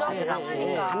거예요. 감정이 아들하고.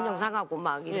 상하니까. 감정 상하고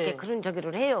막 이렇게 예. 그런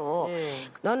저기를 해요.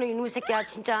 너는 이놈의 새끼야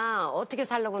진짜 어떻게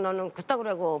살려고 너는 그따구로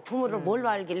하고 부모를 뭘로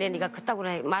알길래 네가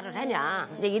그따구로 말을 하냐.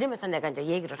 이제 이러면서 내가 이제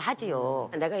얘기를 하지요.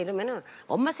 내가 이러면은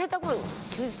엄마 세다고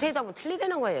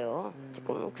틀리다는 거예요.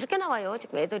 지금 그렇게 나와요.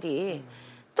 지금 애들이.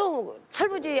 또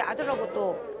철부지 아들하고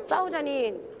또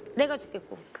싸우자니 내가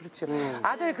죽겠고. 그렇죠.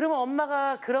 아들, 그러면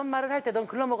엄마가 그런 말을 할 때 넌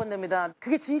글러먹은 놈이다.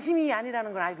 그게 진심이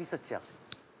아니라는 걸 알고 있었죠?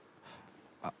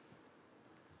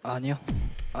 아니요.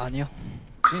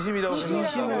 진심이라고 진심을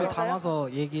생각해요?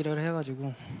 담아서 얘기를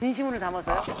해가지고 진심을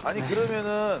담아서요? 아니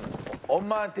그러면은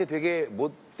엄마한테 되게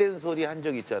못된 소리 한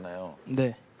적 있잖아요.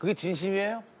 네. 그게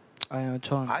진심이에요? 아니요,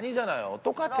 전 아니잖아요.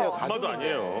 똑같아요. 엄마도 가족인데.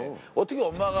 아니에요. 어떻게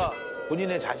엄마가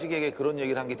본인의 자식에게 그런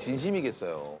얘기를 한 게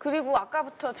진심이겠어요. 그리고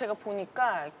아까부터 제가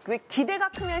보니까 왜 기대가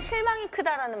크면 실망이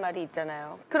크다라는 말이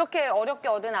있잖아요. 그렇게 어렵게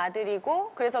얻은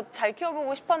아들이고 그래서 잘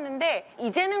키워보고 싶었는데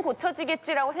이제는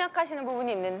고쳐지겠지라고 생각하시는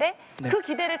부분이 있는데 네. 그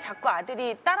기대를 자꾸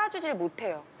아들이 따라주질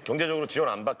못해요. 경제적으로 지원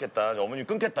안 받겠다, 어머니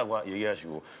끊겠다고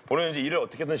얘기하시고 본인은 이제 일을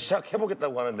어떻게든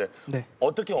시작해보겠다고 하는데 네.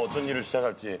 어떻게 어떤 일을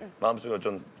시작할지 마음속에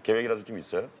어떤 계획이라도 좀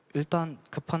있어요? 일단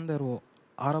급한 대로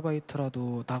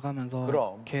아르바이트라도 나가면서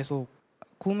그럼. 계속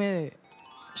꿈에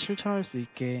실천할 수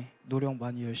있게 노력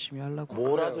많이 열심히 하려고.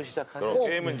 뭐라도 시작하세요. 그럼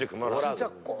게임은 이제 그만하고. 진짜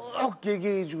꼭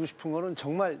얘기해주고 싶은 거는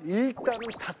정말 일단은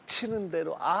닥치는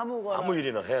대로 아무거나 아무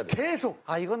일이나 해야 돼. 계속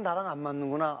이건 나랑 안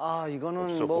맞는구나.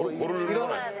 이거는 없어. 뭐 고를 이런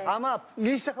거야. 아마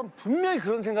일 시작하면 분명히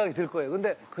그런 생각이 들 거예요.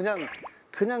 근데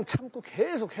그냥 참고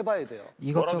계속 해봐야 돼요.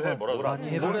 이것저것 뭐라도 해. 많이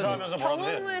해보고. 하면서 뭐라도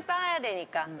해. 경험을 쌓아야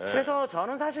되니까. 그래서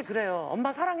저는 사실 그래요.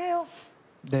 엄마 사랑해요?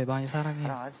 네, 많이 사랑해요.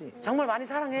 사랑하지. 정말 많이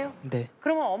사랑해요? 네.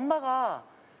 그러면 엄마가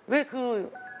왜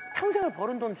그 평생을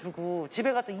버는 돈 주고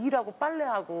집에 가서 일하고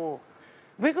빨래하고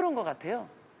왜 그런 것 같아요?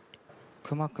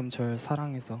 그만큼 절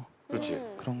사랑해서 그렇지.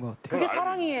 그런 것 같아요. 그게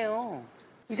사랑이에요.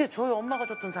 이제 저희 엄마가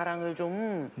줬던 사랑을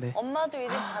좀 네. 엄마도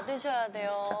이제 받으셔야 돼요.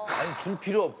 아니 줄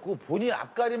필요 없고 본인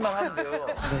앞가림만 하면 돼요.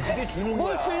 그게 주는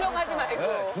뭘 거야. 주려고 하지 말고.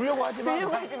 네, 주려고 하지 마.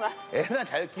 주려고 하지 마. 애나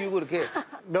잘 키우고 이렇게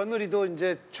며느리도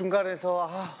이제 중간에서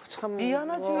참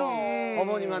미안하지.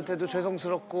 어머님한테도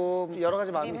죄송스럽고 여러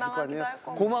가지 마음이 있을 거 아니에요. 민망하기도 할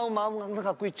거고. 고마운 마음은 항상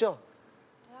갖고 있죠.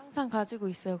 항상 가지고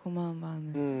있어요, 고마운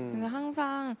마음은. 근데 음.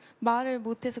 항상 말을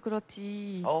못해서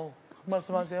그렇지. 한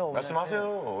말씀하세요. 어머니.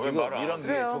 말씀하세요. 왜 지금 말을 안 이런 게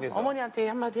그래요. 통해서. 어머니한테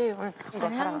한마디 해요. 이거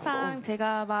아니, 사랑하고. 항상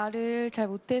제가 말을 잘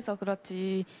못해서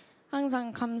그렇지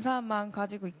항상 감사한 마음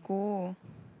가지고 있고.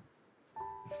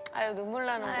 아유 눈물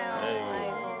나는구나.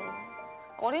 아이고.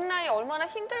 어린 나이 얼마나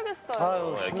힘들겠어요.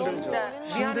 아유, 힘들죠. 진짜.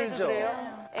 힘들죠.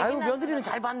 그래요? 아유 며느리는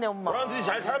잘 봤네 엄마. 너한테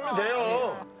잘 살면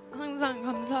돼요. 항상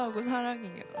감사하고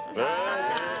사랑해요. 네.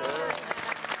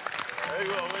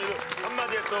 아이고 어머니도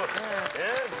한마디에 또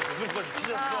웃음까지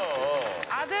찢었어.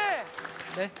 아들.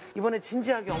 네. 이번에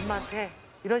진지하게 엄마한테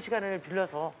이런 시간을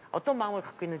빌려서 어떤 마음을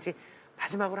갖고 있는지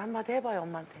마지막으로 한마디 해봐요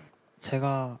엄마한테.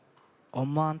 제가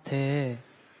엄마한테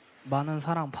많은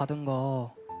사랑 받은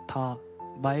거 다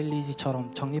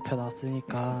마일리지처럼 적립해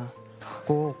놨으니까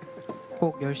꼭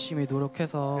열심히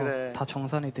노력해서 그래. 다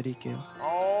정산해 드릴게요.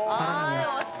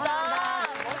 사랑해요.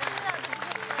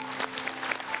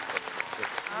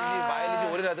 이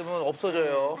마일리지 오래 놔두면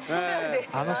없어져요. 네.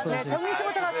 안 네, 없어지죠. 정민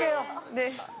씨부터 갈게요.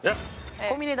 네.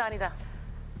 고민이다 아니다.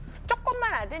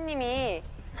 조금만 아드님이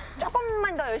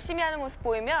조금만 더 열심히 하는 모습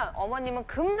보이면 어머님은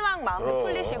금방 마음도 그럼.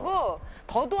 풀리시고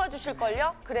더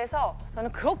도와주실걸요? 그래서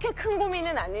저는 그렇게 큰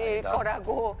고민은 아닐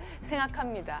거라고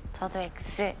생각합니다. 저도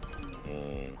X.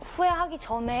 후회하기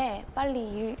전에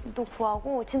빨리 일도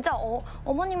구하고 진짜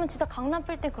어머님은 진짜 강남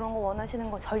필 때 그런 거 원하시는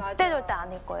거 절대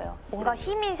아닐 거예요. 뭔가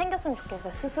힘이 생겼으면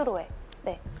좋겠어요, 스스로에.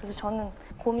 네, 그래서 저는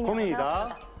고민이다.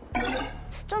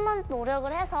 좀만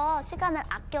노력을 해서 시간을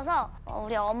아껴서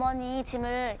우리 어머니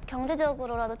짐을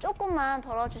경제적으로라도 조금만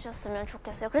덜어주셨으면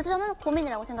좋겠어요. 그래서 저는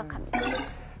고민이라고 생각합니다.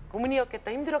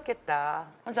 고민이었겠다, 힘들었겠다,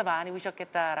 혼자 많이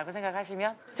우셨겠다라고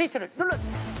생각하시면 스위치를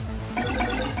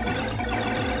눌러주세요.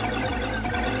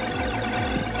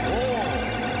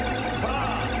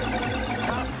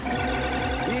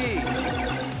 2.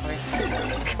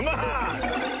 그만.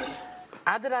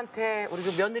 아들한테 우리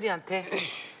그 며느리한테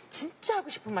진짜 하고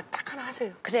싶은 말 딱 하나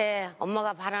하세요. 그래,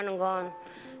 엄마가 바라는 건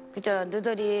그저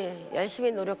너희들이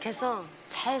열심히 노력해서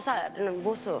잘 사는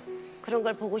모습 그런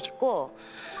걸 보고 싶고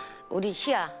우리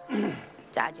시아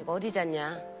아직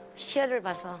어리잖냐. 시아를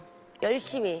봐서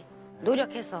열심히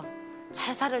노력해서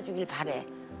잘 살아주길 바래.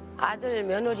 아들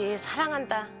며느리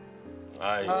사랑한다.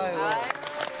 아이고.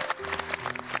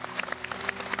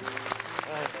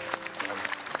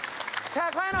 자,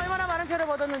 과연 얼마나 많은 표를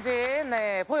얻었는지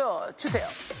네 보여주세요.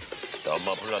 자,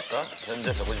 엄마 불났다.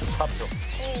 현재 154표.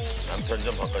 남편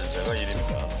좀 바꿔주세요가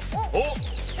 1위입니다. 오?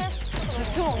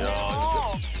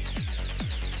 야,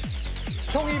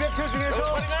 총 200표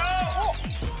중에서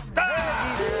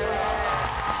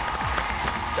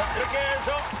자, 이렇게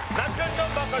해서 남편 좀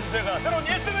바꿔주세요가 새로운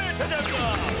 1승을 차지합니다.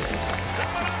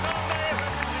 장만한 사람만의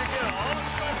선물 드릴게요.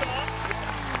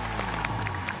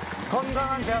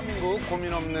 건강한 대한민국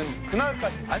고민 없는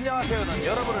그날까지. 안녕하세요는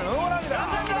여러분을 응원합니다.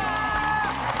 감사합니다.